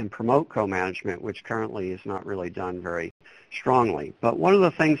and promote co-management, which currently is not really done very strongly. But one of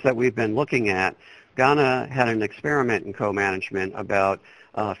the things that we've been looking at, Ghana had an experiment in co-management about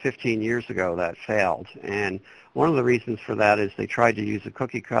 15 years ago that failed. And one of the reasons for that is they tried to use a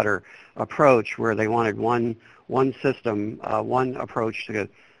cookie cutter approach where they wanted one system, one approach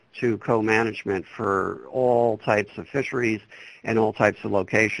to co-management for all types of fisheries and all types of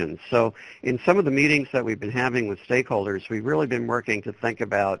locations. So in some of the meetings that we've been having with stakeholders, we've really been working to think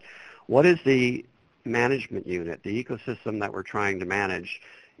about what is the management unit, the ecosystem that we're trying to manage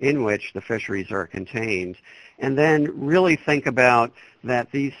in which the fisheries are contained, and then really think about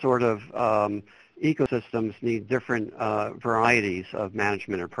that these sort of ecosystems need different varieties of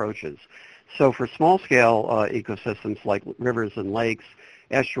management approaches. So for small-scale ecosystems like rivers and lakes,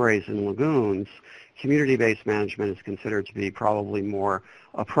 estuaries and lagoons, community-based management is considered to be probably more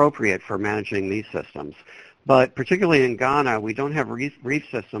appropriate for managing these systems. But particularly in Ghana, we don't have reef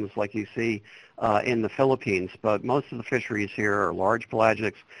systems like you see in the Philippines, but most of the fisheries here are large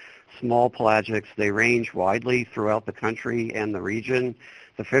pelagics, small pelagics. They range widely throughout the country and the region.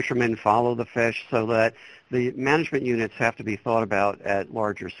 The fishermen follow the fish so that the management units have to be thought about at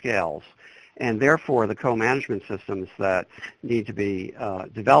larger scales. And therefore, the co-management systems that need to be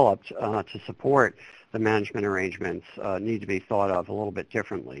developed to support the management arrangements need to be thought of a little bit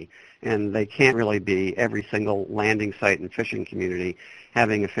differently. And they can't really be every single landing site and fishing community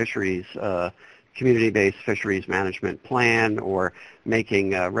having a fisheries, community-based fisheries management plan or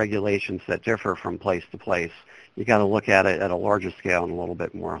making regulations that differ from place to place. You got to look at it at a larger scale and a little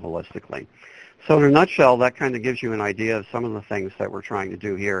bit more holistically. So in a nutshell, that kind of gives you an idea of some of the things that we're trying to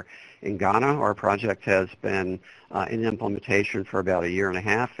do here in Ghana. Our project has been in implementation for about 1.5 years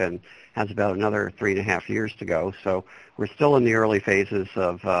and has about another 3.5 years to go. So we're still in the early phases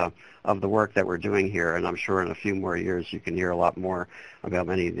of the work that we're doing here, and I'm sure in a few more years you can hear a lot more about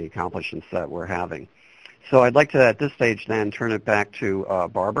many of the accomplishments that we're having. So I'd like to, at this stage then, turn it back to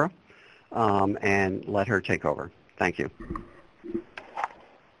Barbara and let her take over. Thank you.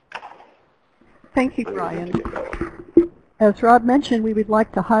 Thank you, Brian. As Rob mentioned, we would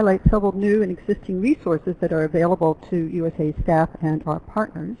like to highlight several new and existing resources that are available to USA staff and our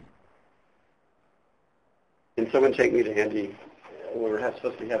partners. Can someone take me to Andy? We're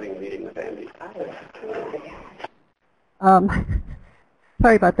supposed to be having a meeting with Andy.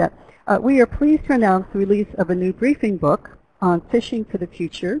 Sorry about that. We are pleased to announce the release of a new briefing book on fishing for the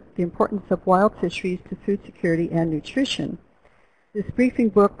future, the importance of wild fisheries to food security and nutrition. This briefing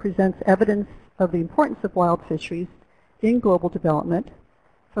book presents evidence of the importance of wild fisheries in global development,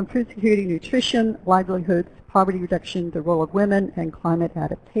 from food security, nutrition, livelihoods, poverty reduction, the role of women, and climate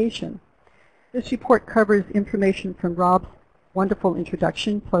adaptation. This report covers information from Rob's wonderful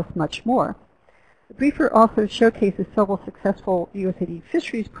introduction, plus much more. The briefer also showcases several successful USAID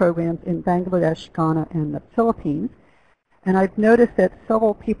fisheries programs in Bangladesh, Ghana, and the Philippines. And I've noticed that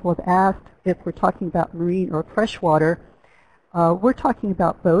several people have asked if we're talking about marine or freshwater. We're talking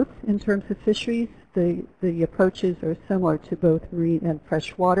about both in terms of fisheries. The approaches are similar to both marine and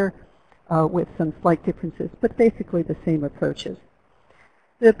freshwater with some slight differences, but basically the same approaches.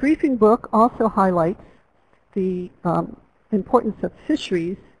 The briefing book also highlights the importance of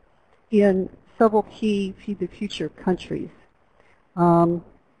fisheries in several key Feed the Future countries. And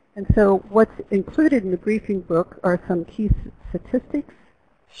so what's included in the briefing book are some key statistics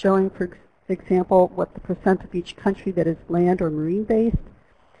showing, for example, what the percent of each country that is land or marine-based,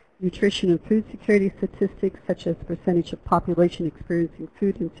 nutrition and food security statistics such as percentage of population experiencing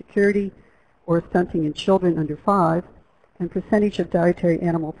food insecurity or stunting in children under 5, and percentage of dietary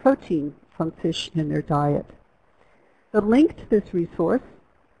animal protein from fish in their diet. The link to this resource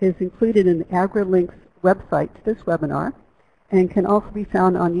is included in the AgriLinks website to this webinar and can also be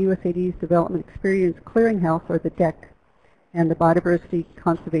found on USAID's Development Experience Clearinghouse, or the DEC, and the Biodiversity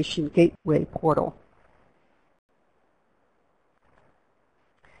Conservation Gateway portal.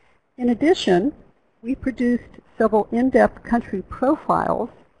 In addition, we produced several in-depth country profiles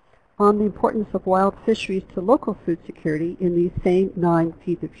on the importance of wild fisheries to local food security in these same 9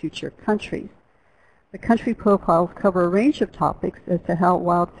 Feed the Future countries. The country profiles cover a range of topics as to how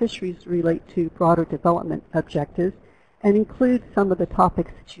wild fisheries relate to broader development objectives and include some of the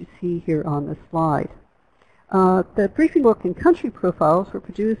topics that you see here on the slide. The briefing book and country profiles were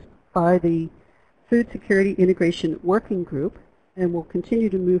produced by the Food Security Integration Working Group and we'll continue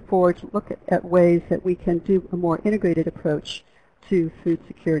to move forward to look at ways that we can do a more integrated approach to food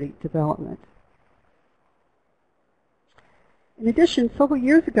security development. In addition, several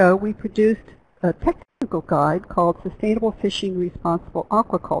years ago, we produced a technical guide called Sustainable Fishing Responsible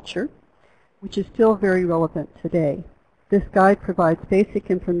Aquaculture, which is still very relevant today. This guide provides basic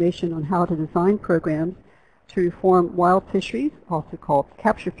information on how to design programs to reform wild fisheries, also called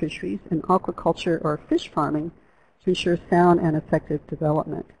capture fisheries, and aquaculture or fish farming to ensure sound and effective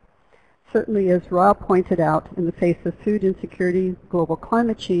development. Certainly, as Rob pointed out, in the face of food insecurity, global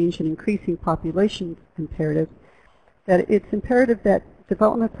climate change, and increasing population imperatives, that it's imperative that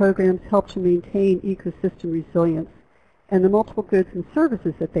development programs help to maintain ecosystem resilience and the multiple goods and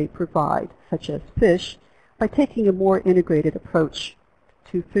services that they provide, such as fish, by taking a more integrated approach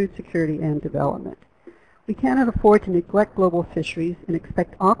to food security and development. We cannot afford to neglect global fisheries and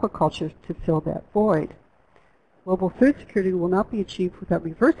expect aquaculture to fill that void. Global food security will not be achieved without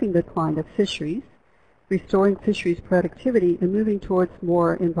reversing the decline of fisheries, restoring fisheries productivity, and moving towards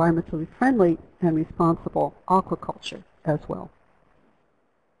more environmentally friendly and responsible aquaculture as well.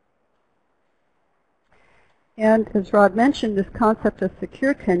 And as Rod mentioned, this concept of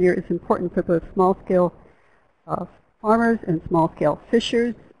secure tenure is important for both small-scale farmers and small-scale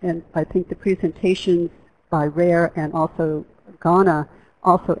fishers, and I think the presentations by Rare and also Ghana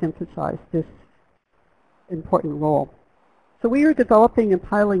also emphasize this important role. So we are developing and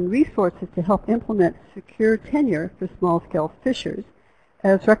piloting resources to help implement secure tenure for small-scale fishers,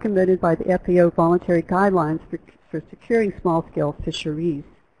 as recommended by the FAO voluntary guidelines for securing small-scale fisheries.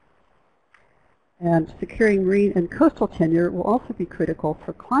 And securing marine and coastal tenure will also be critical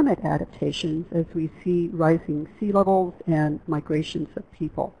for climate adaptations as we see rising sea levels and migrations of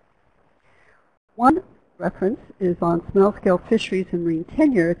people. One reference is on small-scale fisheries and marine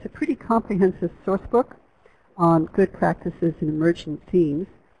tenure. It's a pretty comprehensive source book on good practices and emerging themes.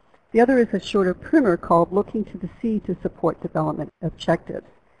 The other is a shorter primer called Looking to the Sea to Support Development Objectives.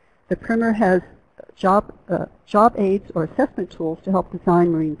 The primer has job aids or assessment tools to help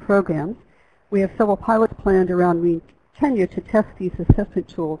design marine programs. We have several pilots planned around marine tenure to test these assessment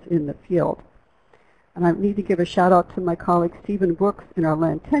tools in the field. And I need to give a shout out to my colleague Stephen Brooks in our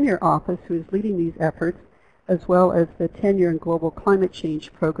Land Tenure Office, who is leading these efforts, as well as the Tenure and Global Climate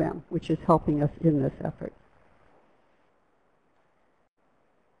Change Program, which is helping us in this effort.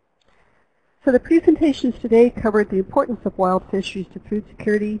 So the presentations today covered the importance of wild fisheries to food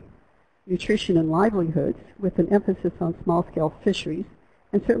security, nutrition, and livelihoods, with an emphasis on small-scale fisheries,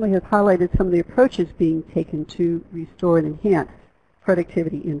 and certainly have highlighted some of the approaches being taken to restore and enhance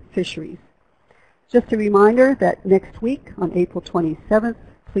productivity in fisheries. Just a reminder that next week, on April 27th,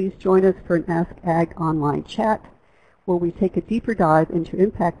 please join us for an Ask Ag online chat, where we take a deeper dive into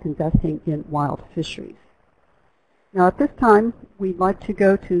impact investing in wild fisheries. Now at this time, we'd like to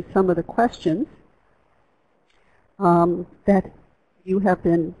go to some of the questions that you have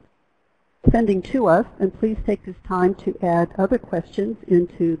been sending to us, and please take this time to add other questions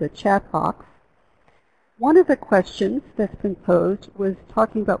into the chat box. One of the questions that's been posed was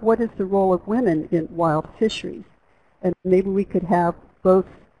talking about what is the role of women in wild fisheries, and maybe we could have both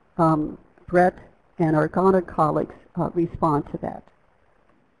Brett and our Ghana colleagues respond to that.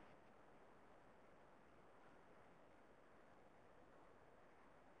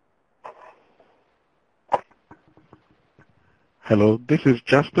 Hello, this is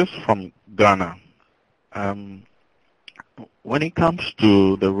Justice from Ghana. When it comes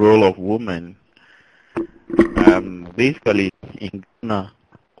to the role of women, basically in Ghana,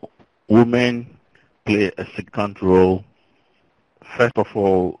 women play a significant role, first of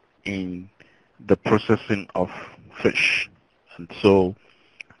all, in the processing of fish. And so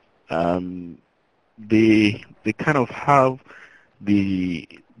they kind of have the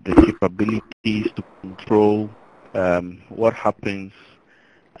capabilities to control what happens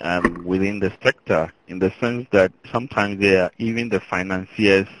within the sector, in the sense that sometimes they are even the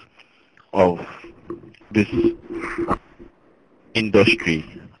financiers of this industry.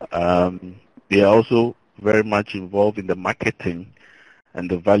 They are also very much involved in the marketing and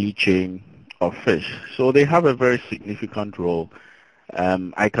the value chain of fish. So they have a very significant role.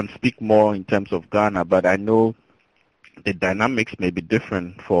 I can speak more in terms of Ghana, but I know the dynamics may be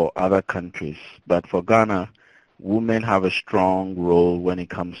different for other countries. But for Ghana, women have a strong role when it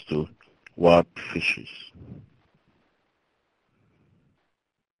comes to wild fisheries.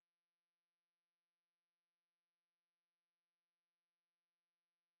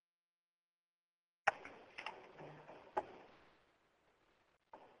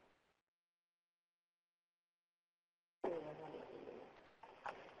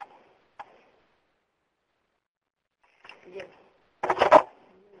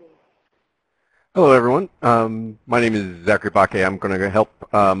 Hello, everyone. My name is Zachary Bakke. I'm going to help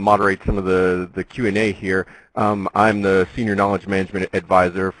moderate some of the Q&A here. I'm the Senior Knowledge Management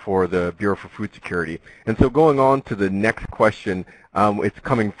Advisor for the Bureau for Food Security. And so going on to the next question, it's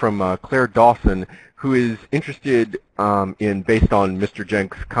coming from Claire Dawson, who is interested in, based on Mr.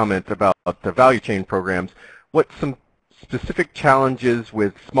 Jenks' comments about the value chain programs, what some specific challenges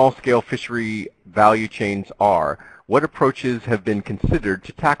with small-scale fishery value chains are. What approaches have been considered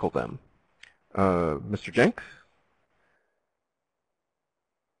to tackle them? Mr. Jenks?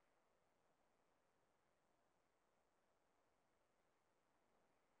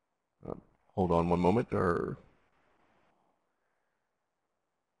 Hold on one moment.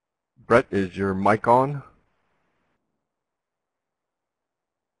 Brett, is your mic on?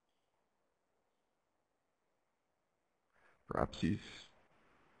 Perhaps he's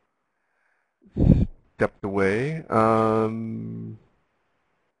stepped away.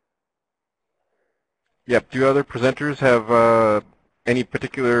 Yep. Do other presenters have any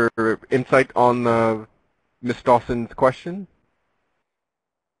particular insight on Ms. Dawson's question?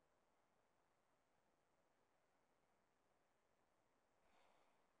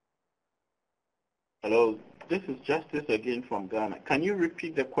 Hello, this is Justice again from Ghana. Can you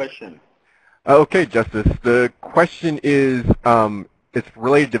repeat the question? Okay, Justice. The question is, it's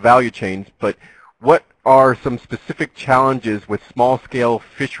related to value chains, but what are some specific challenges with small-scale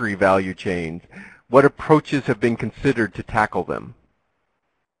fishery value chains? What approaches have been considered to tackle them?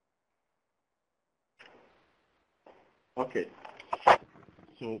 Okay.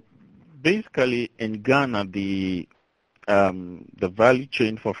 So basically in Ghana, the value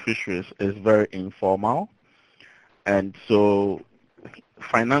chain for fisheries is very informal. And so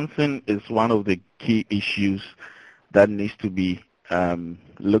financing is one of the key issues that needs to be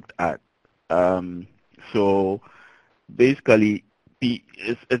looked at. So basically,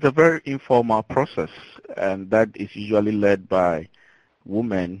 it's a very informal process, and that is usually led by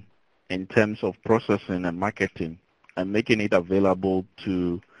women in terms of processing and marketing and making it available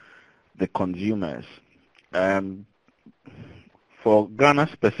to the consumers. For Ghana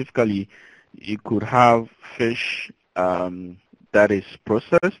specifically, you could have fish that is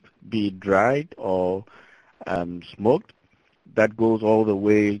processed, be it dried or smoked, that goes all the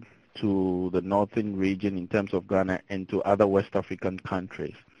way to the northern region in terms of Ghana and to other West African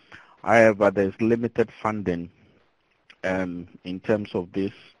countries. However, there's limited funding in terms of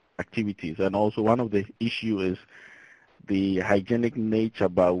these activities. And also one of the issues is the hygienic nature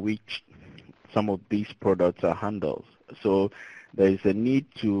by which some of these products are handled. So there is a need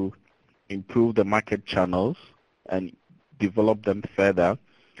to improve the market channels and develop them further,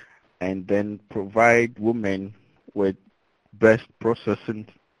 and then provide women with best processing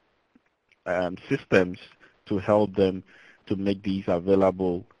systems to help them to make these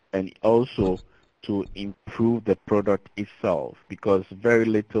available, and also to improve the product itself, because very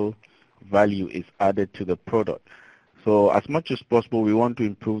little value is added to the product. So as much as possible, we want to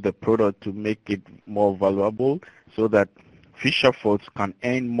improve the product to make it more valuable so that fisher folks can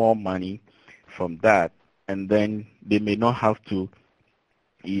earn more money from that, and then they may not have to,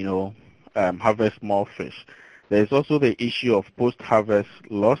 harvest more fish. There's also the issue of post-harvest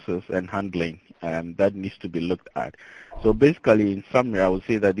losses and handling that needs to be looked at. So basically, in summary, I would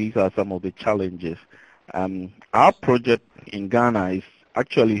say that these are some of the challenges. Our project in Ghana is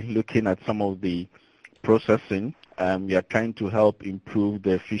actually looking at some of the processing. We are trying to help improve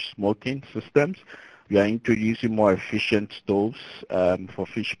the fish smoking systems. We are introducing more efficient stoves for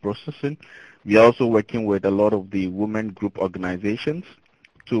fish processing. We are also working with a lot of the women group organizations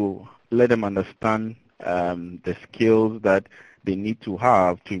to let them understand the skills that they need to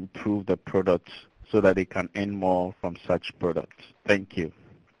have to improve the products so that they can earn more from such products. Thank you.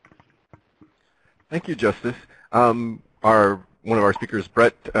 Thank you, Justice. One of our speakers,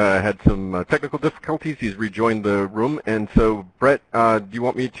 Brett, had some technical difficulties. He's rejoined the room. And so, Brett, do you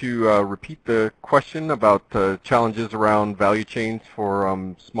want me to repeat the question about challenges around value chains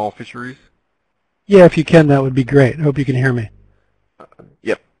for small fisheries? Yeah, if you can, that would be great. I hope you can hear me.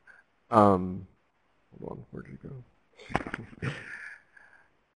 Yep. Hold on, where did it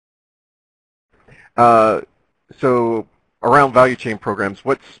go? So around value chain programs,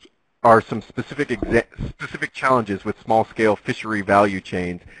 what are some specific challenges with small-scale fishery value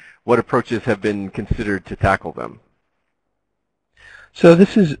chains? What approaches have been considered to tackle them? So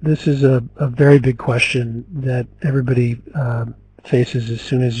this is a very big question that everybody faces as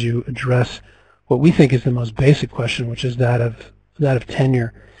soon as you address what we think is the most basic question, which is that of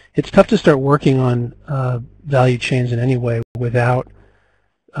tenure. It's tough to start working on value chains in any way without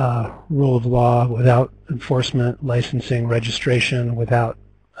rule of law, without enforcement, licensing, registration, without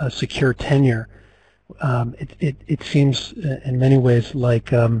secure tenure. it seems in many ways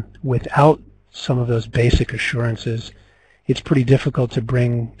like without some of those basic assurances, it's pretty difficult to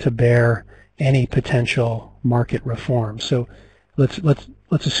bring to bear any potential market reform. So let's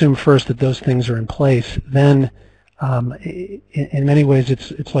assume first that those things are in place. Then, in many ways,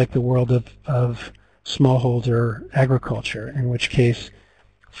 it's like the world of smallholder agriculture, in which case,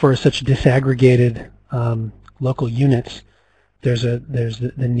 for such disaggregated local units, there's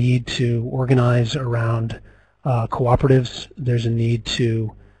the need to organize around cooperatives. There's a need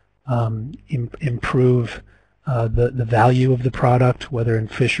to improve the value of the product, whether in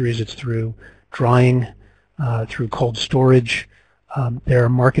fisheries it's through drying, through cold storage. There are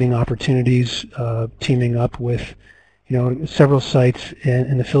marketing opportunities teaming up with, several sites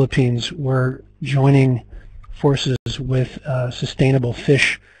in the Philippines. We're joining forces with sustainable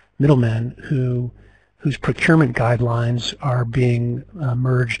fish middlemen whose procurement guidelines are being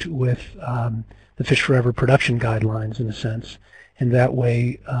merged with the Fish Forever production guidelines, in a sense. And that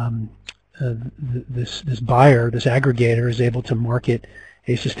way, this buyer, this aggregator, is able to market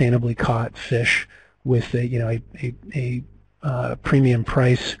a sustainably caught fish with a premium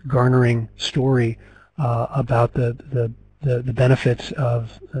price garnering story about the benefits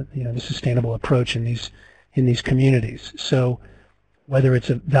of the sustainable approach in these communities. So whether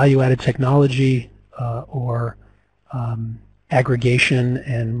it's a value-added technology or aggregation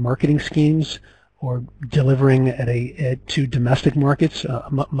and marketing schemes, or delivering to domestic markets,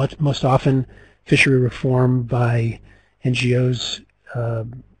 most often fishery reform by NGOs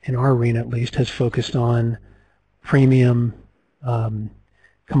in our arena at least has focused on premium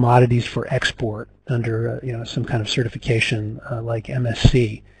commodities for export under some kind of certification like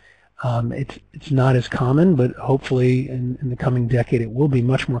MSC. It's not as common, but hopefully in the coming decade it will be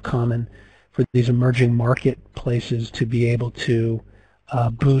much more common for these emerging marketplaces to be able to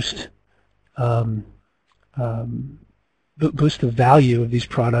boost the value of these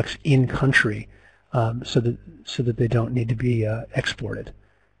products in country, so that they don't need to be exported.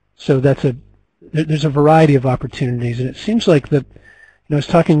 So there's a variety of opportunities, and it seems like that. I was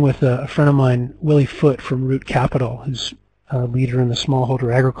talking with a friend of mine, Willie Foote from Root Capital, who's a leader in the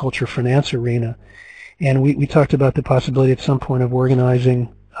smallholder agriculture finance arena, and we talked about the possibility at some point of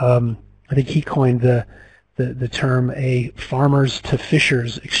organizing. I think he coined the term a farmers to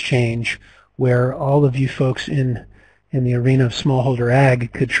fishers exchange, where all of you folks in the arena of smallholder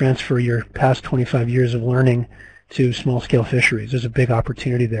ag could transfer your past 25 years of learning to small-scale fisheries. There's a big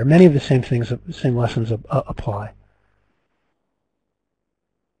opportunity there. Many of the same lessons apply.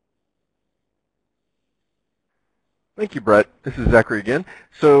 Thank you, Brett. This is Zachary again.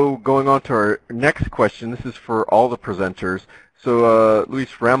 So going on to our next question, this is for all the presenters. So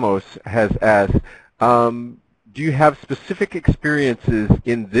Luis Ramos has asked, do you have specific experiences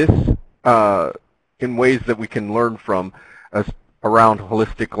in this, in ways that we can learn from around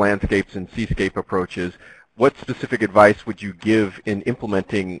holistic landscapes and seascape approaches? What specific advice would you give in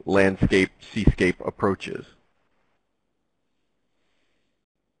implementing landscape, seascape approaches?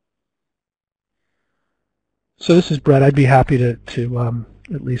 So this is Brett. I'd be happy to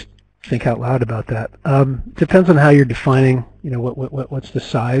at least think out loud about that. Depends on how you're defining, what's the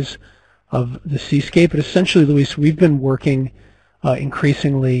size of the seascape. But essentially, Luis, we've been working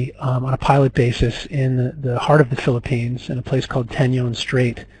increasingly on a pilot basis in the heart of the Philippines in a place called Tanyon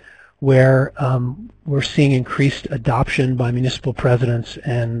Strait, where we're seeing increased adoption by municipal presidents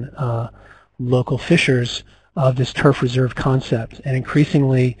and local fishers of this turf reserve concept. And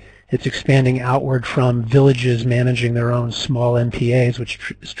increasingly, it's expanding outward from villages managing their own small MPAs, which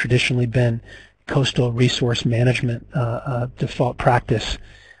has traditionally been coastal resource management default practice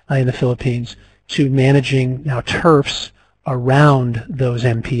in the Philippines, to managing now turfs around those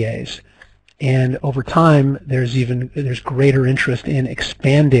MPAs. And over time, there's greater interest in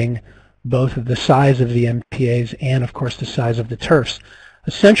expanding both of the size of the MPAs and, of course, the size of the turfs.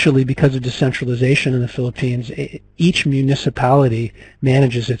 Essentially, because of decentralization in the Philippines, each municipality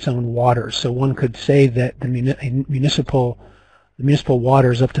manages its own waters. So one could say that the municipal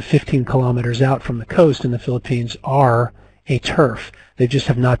waters up to 15 kilometers out from the coast in the Philippines are a turf. They just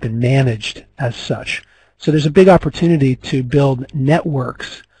have not been managed as such. So there's a big opportunity to build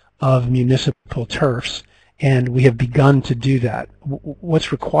networks of municipal turfs, and we have begun to do that.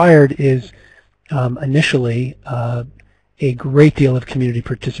 What's required is initially a great deal of community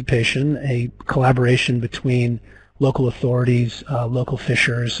participation, a collaboration between local authorities, local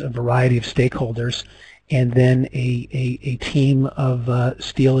fishers, a variety of stakeholders, and then a team of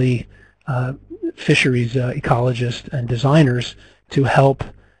steely fisheries ecologists and designers to help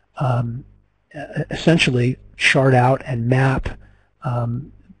essentially chart out and map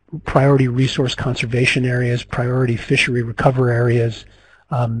priority resource conservation areas, priority fishery recover areas,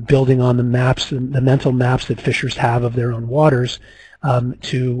 building on the maps, the mental maps that fishers have of their own waters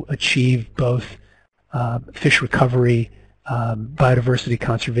to achieve both fish recovery, biodiversity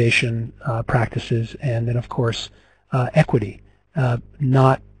conservation practices, and then of course equity.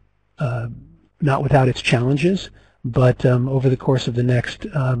 Not without its challenges, but over the course of the next,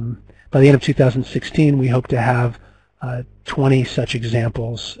 by the end of 2016, we hope to have 20 such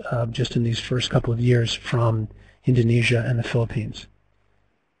examples just in these first couple of years from Indonesia and the Philippines.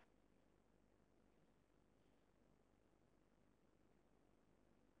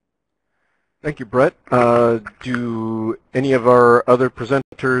 Thank you, Brett. Do any of our other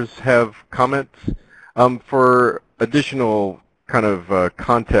presenters have comments? For additional kind of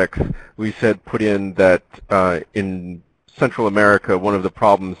context, we said put in that in Central America, one of the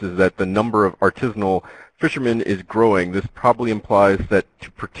problems is that the number of artisanal fishermen is growing. This probably implies that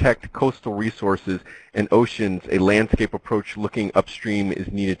to protect coastal resources and oceans, a landscape approach looking upstream is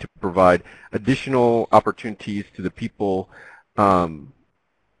needed to provide additional opportunities to the people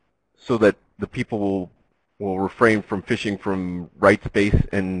so that the people will refrain from fishing from right space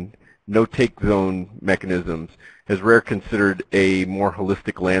and no-take zone mechanisms. Has RARE considered a more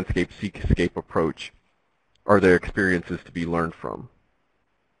holistic landscape seek-escape approach? Are there experiences to be learned from?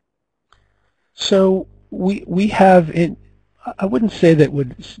 So we have it. I wouldn't say that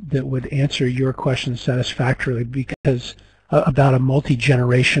would answer your question satisfactorily, because about a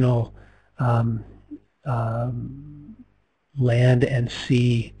multi-generational land and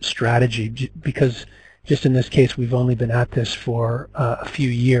sea strategy, because just in this case we've only been at this for a few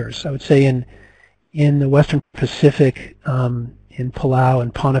years. I would say in the Western Pacific, in Palau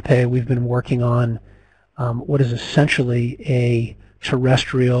and Ponape, we've been working on what is essentially a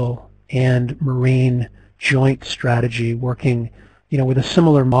terrestrial and marine joint strategy, working with a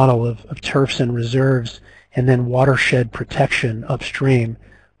similar model of turfs and reserves and then watershed protection upstream.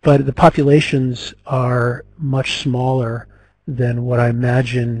 But the populations are much smaller than what I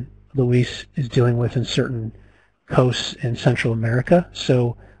imagine Luis is dealing with in certain coasts in Central America.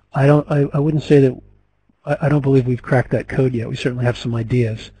 So I wouldn't say that, I don't believe we've cracked that code yet. We certainly have some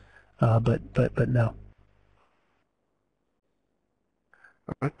ideas, but no.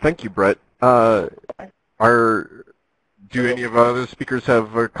 Thank you, Brett. Do any of our other speakers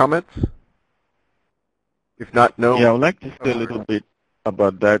have comments? If not, no. Yeah, I would like to say a little bit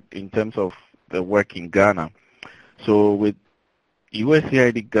about that in terms of the work in Ghana. So with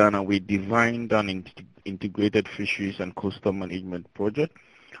USAID Ghana, we designed an integrated fisheries and coastal management project,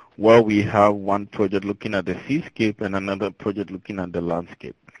 where we have one project looking at the seascape and another project looking at the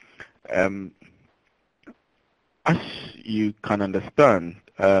landscape. As you can understand,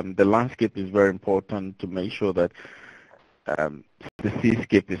 the landscape is very important to make sure that the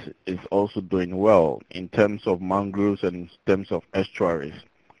seascape is also doing well in terms of mangroves and in terms of estuaries.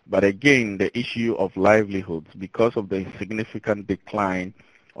 But again, the issue of livelihoods, because of the significant decline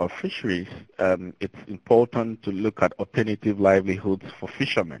of fisheries, it's important to look at alternative livelihoods for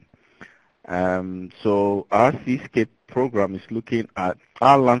fishermen. So our seascape program is looking at,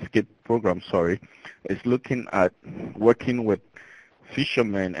 our landscape program, is looking at working with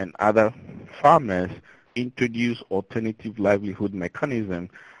fishermen and other farmers, introduce alternative livelihood mechanisms,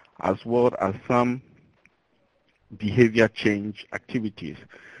 as well as some behavior change activities.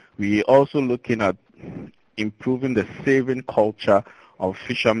 We're also looking at improving the saving culture of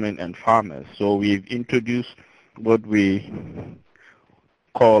fishermen and farmers. So we've introduced what we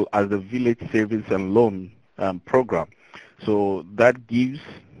call as the Village Savings and Loan program. So that gives,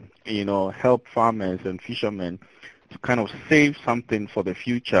 help farmers and fishermen to kind of save something for the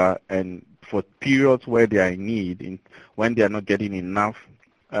future and for periods where they are in need, when they are not getting enough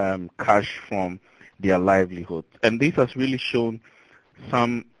cash from their livelihood. And this has really shown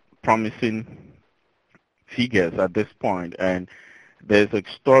some promising figures at this point. And there's a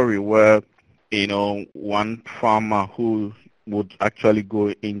story where, one farmer who would actually go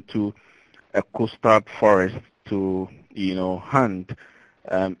into a coastal forest to, hunt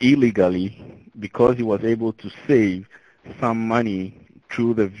illegally, because he was able to save some money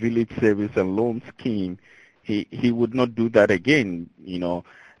through the Village Savings and Loan scheme, he would not do that again,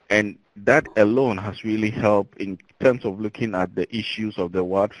 and that alone has really helped in terms of looking at the issues of the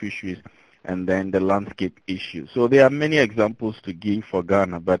wild fisheries and then the landscape issues. So there are many examples to give for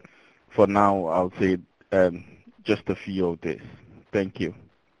Ghana, but for now I'll say just a few of this. Thank you.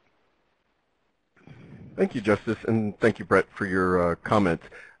 Thank you, Justice, and thank you, Brett, for your comments.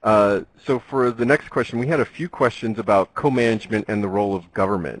 So for the next question, we had a few questions about co-management and the role of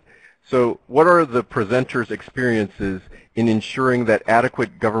government. So what are the presenters' experiences in ensuring that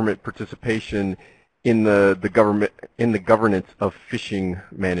adequate government participation in the governance of fishing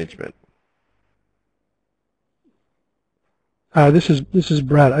management? This is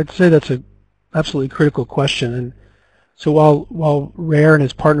Brett. I'd say that's a absolutely critical question. And so while Rare and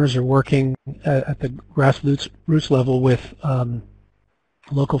his partners are working at the grassroots level with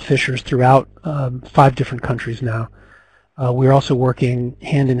local fishers throughout 5 different countries now, we're also working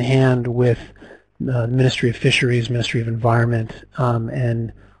hand in hand with the Ministry of Fisheries, Ministry of Environment,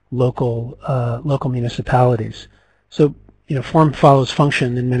 and local municipalities. So form follows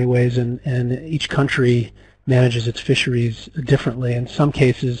function in many ways, and each country manages its fisheries differently. In some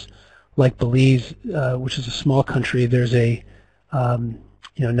cases, like Belize, which is a small country, there's a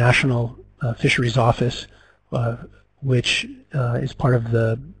national fisheries office, which is part of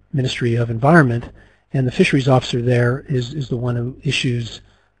the Ministry of Environment, and the fisheries officer there is the one who issues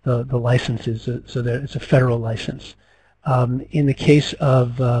the licenses, so that it's a federal license. In the case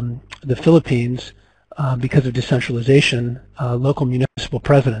of the Philippines, because of decentralization, local municipal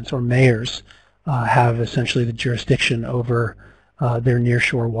presidents or mayors have essentially the jurisdiction over their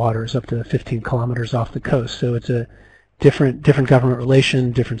nearshore waters up to 15 kilometers off the coast. So it's a different government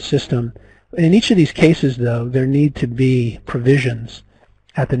relation, different system. In each of these cases, though, there need to be provisions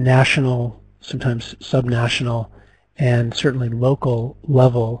at the national, sometimes subnational, and certainly local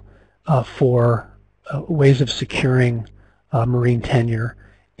level for ways of securing marine tenure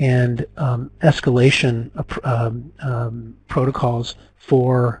and escalation protocols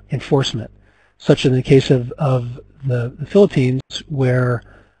for enforcement, such in the case of the Philippines, where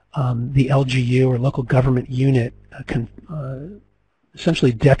the LGU, or local government unit,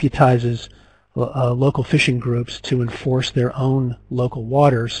 essentially deputizes local fishing groups to enforce their own local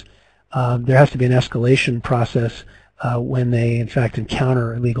waters. There has to be an escalation process when they, in fact,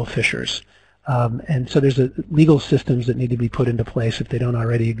 encounter illegal fishers. And so there's legal systems that need to be put into place if they don't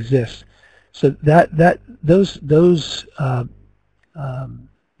already exist. So that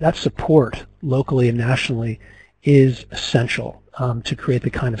support locally and nationally is essential to create the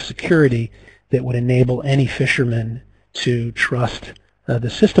kind of security that would enable any fisherman to trust the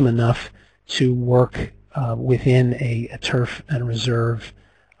system enough to work within a turf and reserve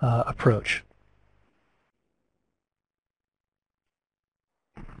approach.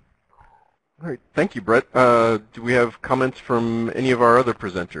 All right, thank you, Brett. Do we have comments from any of our other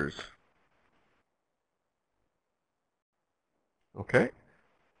presenters? Okay.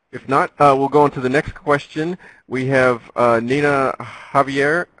 If not, we'll go on to the next question. We have Nina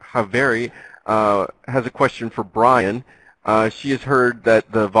Javeri has a question for Brian. She has heard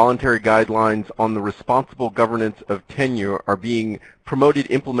that the voluntary guidelines on the responsible governance of tenure are being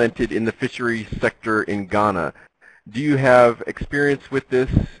implemented in the fisheries sector in Ghana. Do you have experience with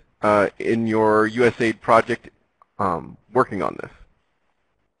this in your USAID project working on this?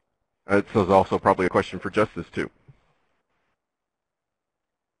 This is also probably a question for Justice, too.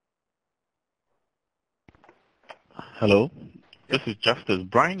 Hello, this is Justice.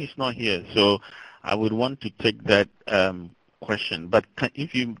 Brian is not here, so I would want to take that question, but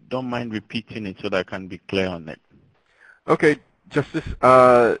if you don't mind repeating it so that I can be clear on it. Okay, Justice.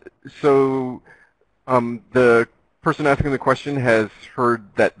 So the person asking the question has heard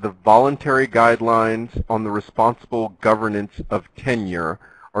that the voluntary guidelines on the responsible governance of tenure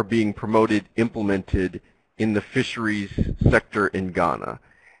are being implemented in the fisheries sector in Ghana.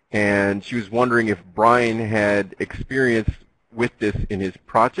 And she was wondering if Brian had experience with this in his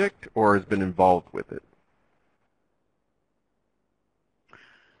project or has been involved with it.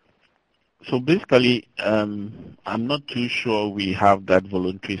 So basically, I'm not too sure we have that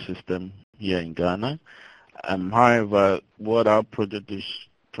voluntary system here in Ghana. However, what our project is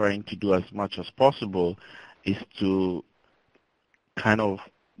trying to do as much as possible is to kind of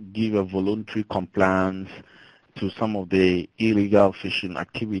give a voluntary compliance to some of the illegal fishing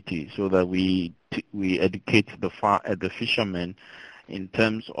activities, so that we educate the fishermen in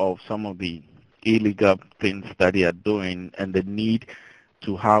terms of some of the illegal things that they are doing and the need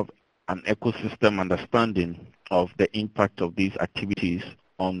to have an ecosystem understanding of the impact of these activities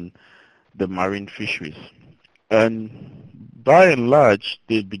on the marine fisheries. And by and large,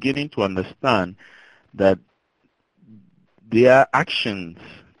 they're beginning to understand that their actions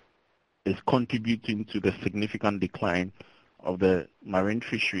is contributing to the significant decline of the marine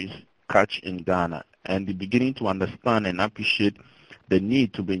fisheries catch in Ghana, and they're beginning to understand and appreciate the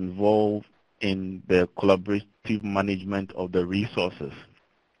need to be involved in the collaborative management of the resources.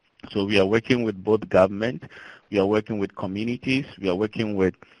 So we are working with both government, we are working with communities, we are working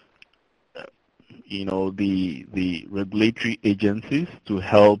with the regulatory agencies to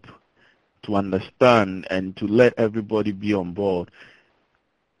help to understand and to let everybody be on board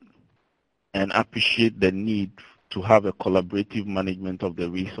and appreciate the need to have a collaborative management of the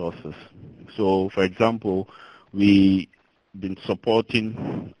resources. So, for example, we've been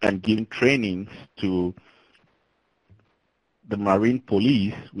supporting and giving trainings to the Marine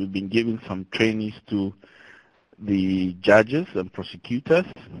Police. We've been giving some trainings to the judges and prosecutors.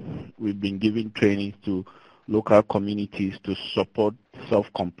 We've been giving trainings to local communities to support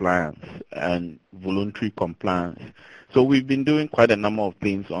self-compliance and voluntary compliance. So we've been doing quite a number of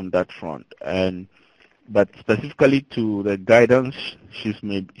things on that front. But specifically to the guidance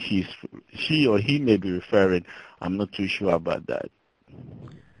she or he may be referring, I'm not too sure about that.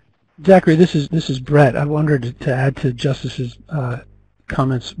 Zachary, this is Brett. I wondered to add to Justice's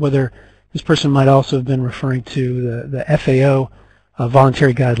comments whether this person might also have been referring to the FAO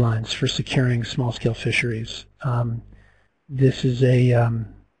voluntary guidelines for securing small-scale fisheries. This is a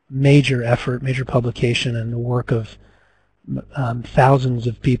major effort, major publication, and the work of thousands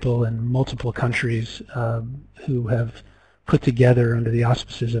of people in multiple countries who have put together under the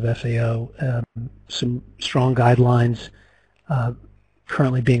auspices of FAO some strong guidelines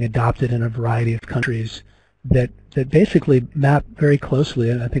currently being adopted in a variety of countries that basically map very closely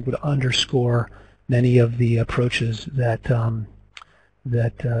and I think would underscore many of the approaches that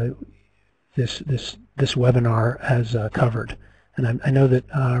this webinar has covered. And I know that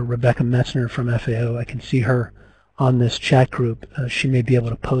Rebecca Metzner from FAO, I can see her on this chat group. She may be able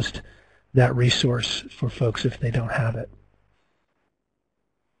to post that resource for folks if they don't have it.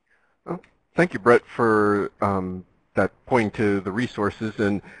 Oh, thank you, Brett, for that pointing to the resources.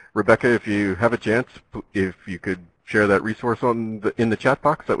 And Rebecca, if you have a chance, if you could share that resource in the chat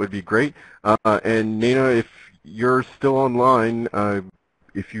box, that would be great. And Nina, if you're still online,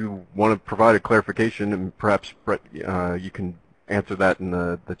 if you want to provide a clarification, and perhaps Brett, you can answer that in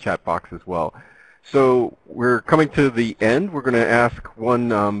the chat box as well. So we're coming to the end. We're going to ask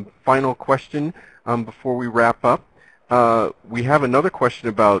one final question before we wrap up. We have another question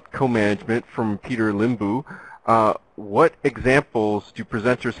about co-management from Peter Limbu. What examples do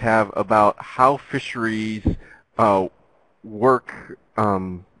presenters have about how fisheries work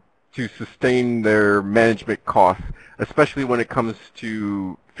to sustain their management costs, especially when it comes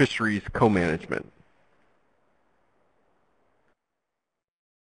to fisheries co-management?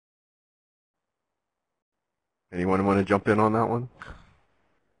 Anyone want to jump in on that one?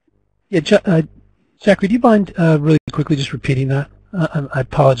 Yeah, Zachary, do you mind really quickly just repeating that? I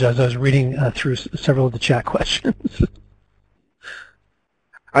apologize. I was reading through several of the chat questions.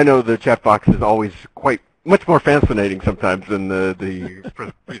 I know the chat box is always much more fascinating sometimes than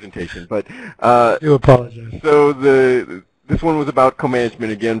the presentation, but I do apologize. So this one was about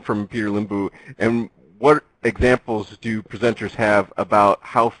co-management again from Peter Limbu, and what examples do presenters have about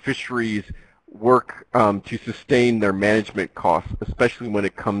how fisheries work to sustain their management costs, especially when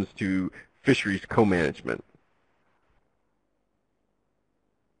it comes to fisheries co-management?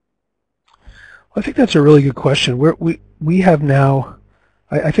 I think that's a really good question. We have now,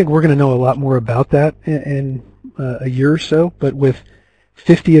 I think we're going to know a lot more about that in a year or so, but with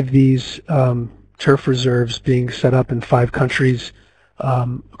 50 of these turf reserves being set up in 5 countries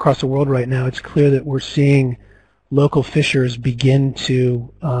across the world right now, it's clear that we're seeing local fishers begin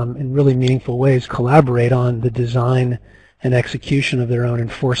to, in really meaningful ways, collaborate on the design and execution of their own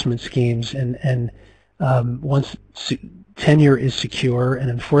enforcement schemes. And once tenure is secure and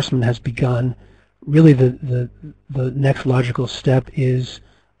enforcement has begun, really the next logical step is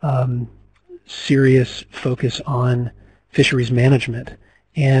serious focus on fisheries management.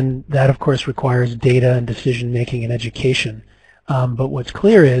 And that, of course, requires data and decision-making and education. But what's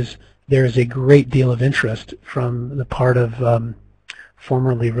clear is there is a great deal of interest from the part of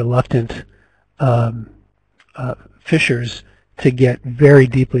formerly reluctant fishers to get very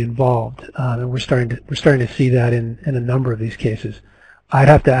deeply involved, and we're starting to see that in a number of these cases. I'd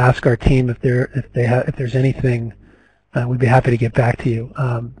have to ask our team if there's anything. We'd be happy to get back to you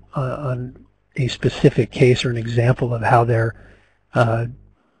on a specific case or an example of how they're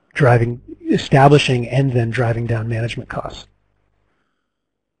establishing and then driving down management costs.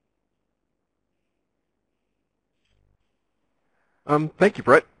 Thank you,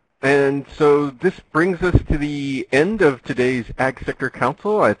 Brett. And so this brings us to the end of today's Ag Sector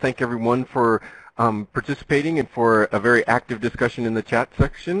Council. I thank everyone for participating and for a very active discussion in the chat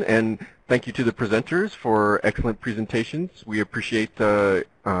section. And thank you to the presenters for excellent presentations. We appreciate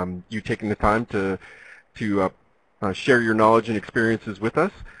you taking the time to share your knowledge and experiences with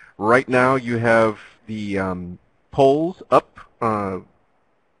us. Right now you have the polls up.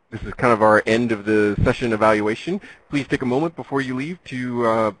 This is kind of our end of the session evaluation. Please take a moment before you leave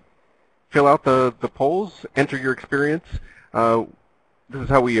to fill out the polls, enter your experience. This is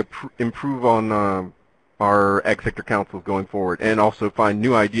how we improve on our Ag Sector Councils going forward, and also find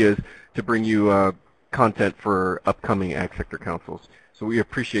new ideas to bring you content for upcoming Ag Sector Councils. So we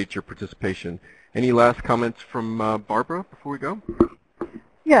appreciate your participation. Any last comments from Barbara before we go?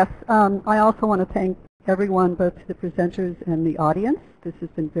 Yes, I also want to thank everyone, both the presenters and the audience. This has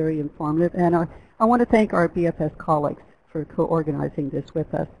been very informative, and I want to thank our BFS colleagues for co-organizing this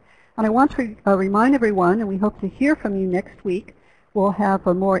with us. And I want to remind everyone, and we hope to hear from you next week, we'll have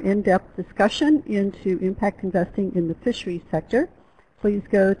a more in-depth discussion into impact investing in the fisheries sector. Please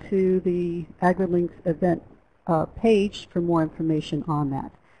go to the AgriLinks event page for more information on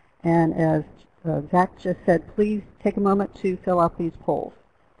that. And as Zach just said, please take a moment to fill out these polls.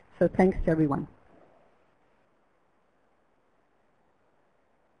 So thanks to everyone.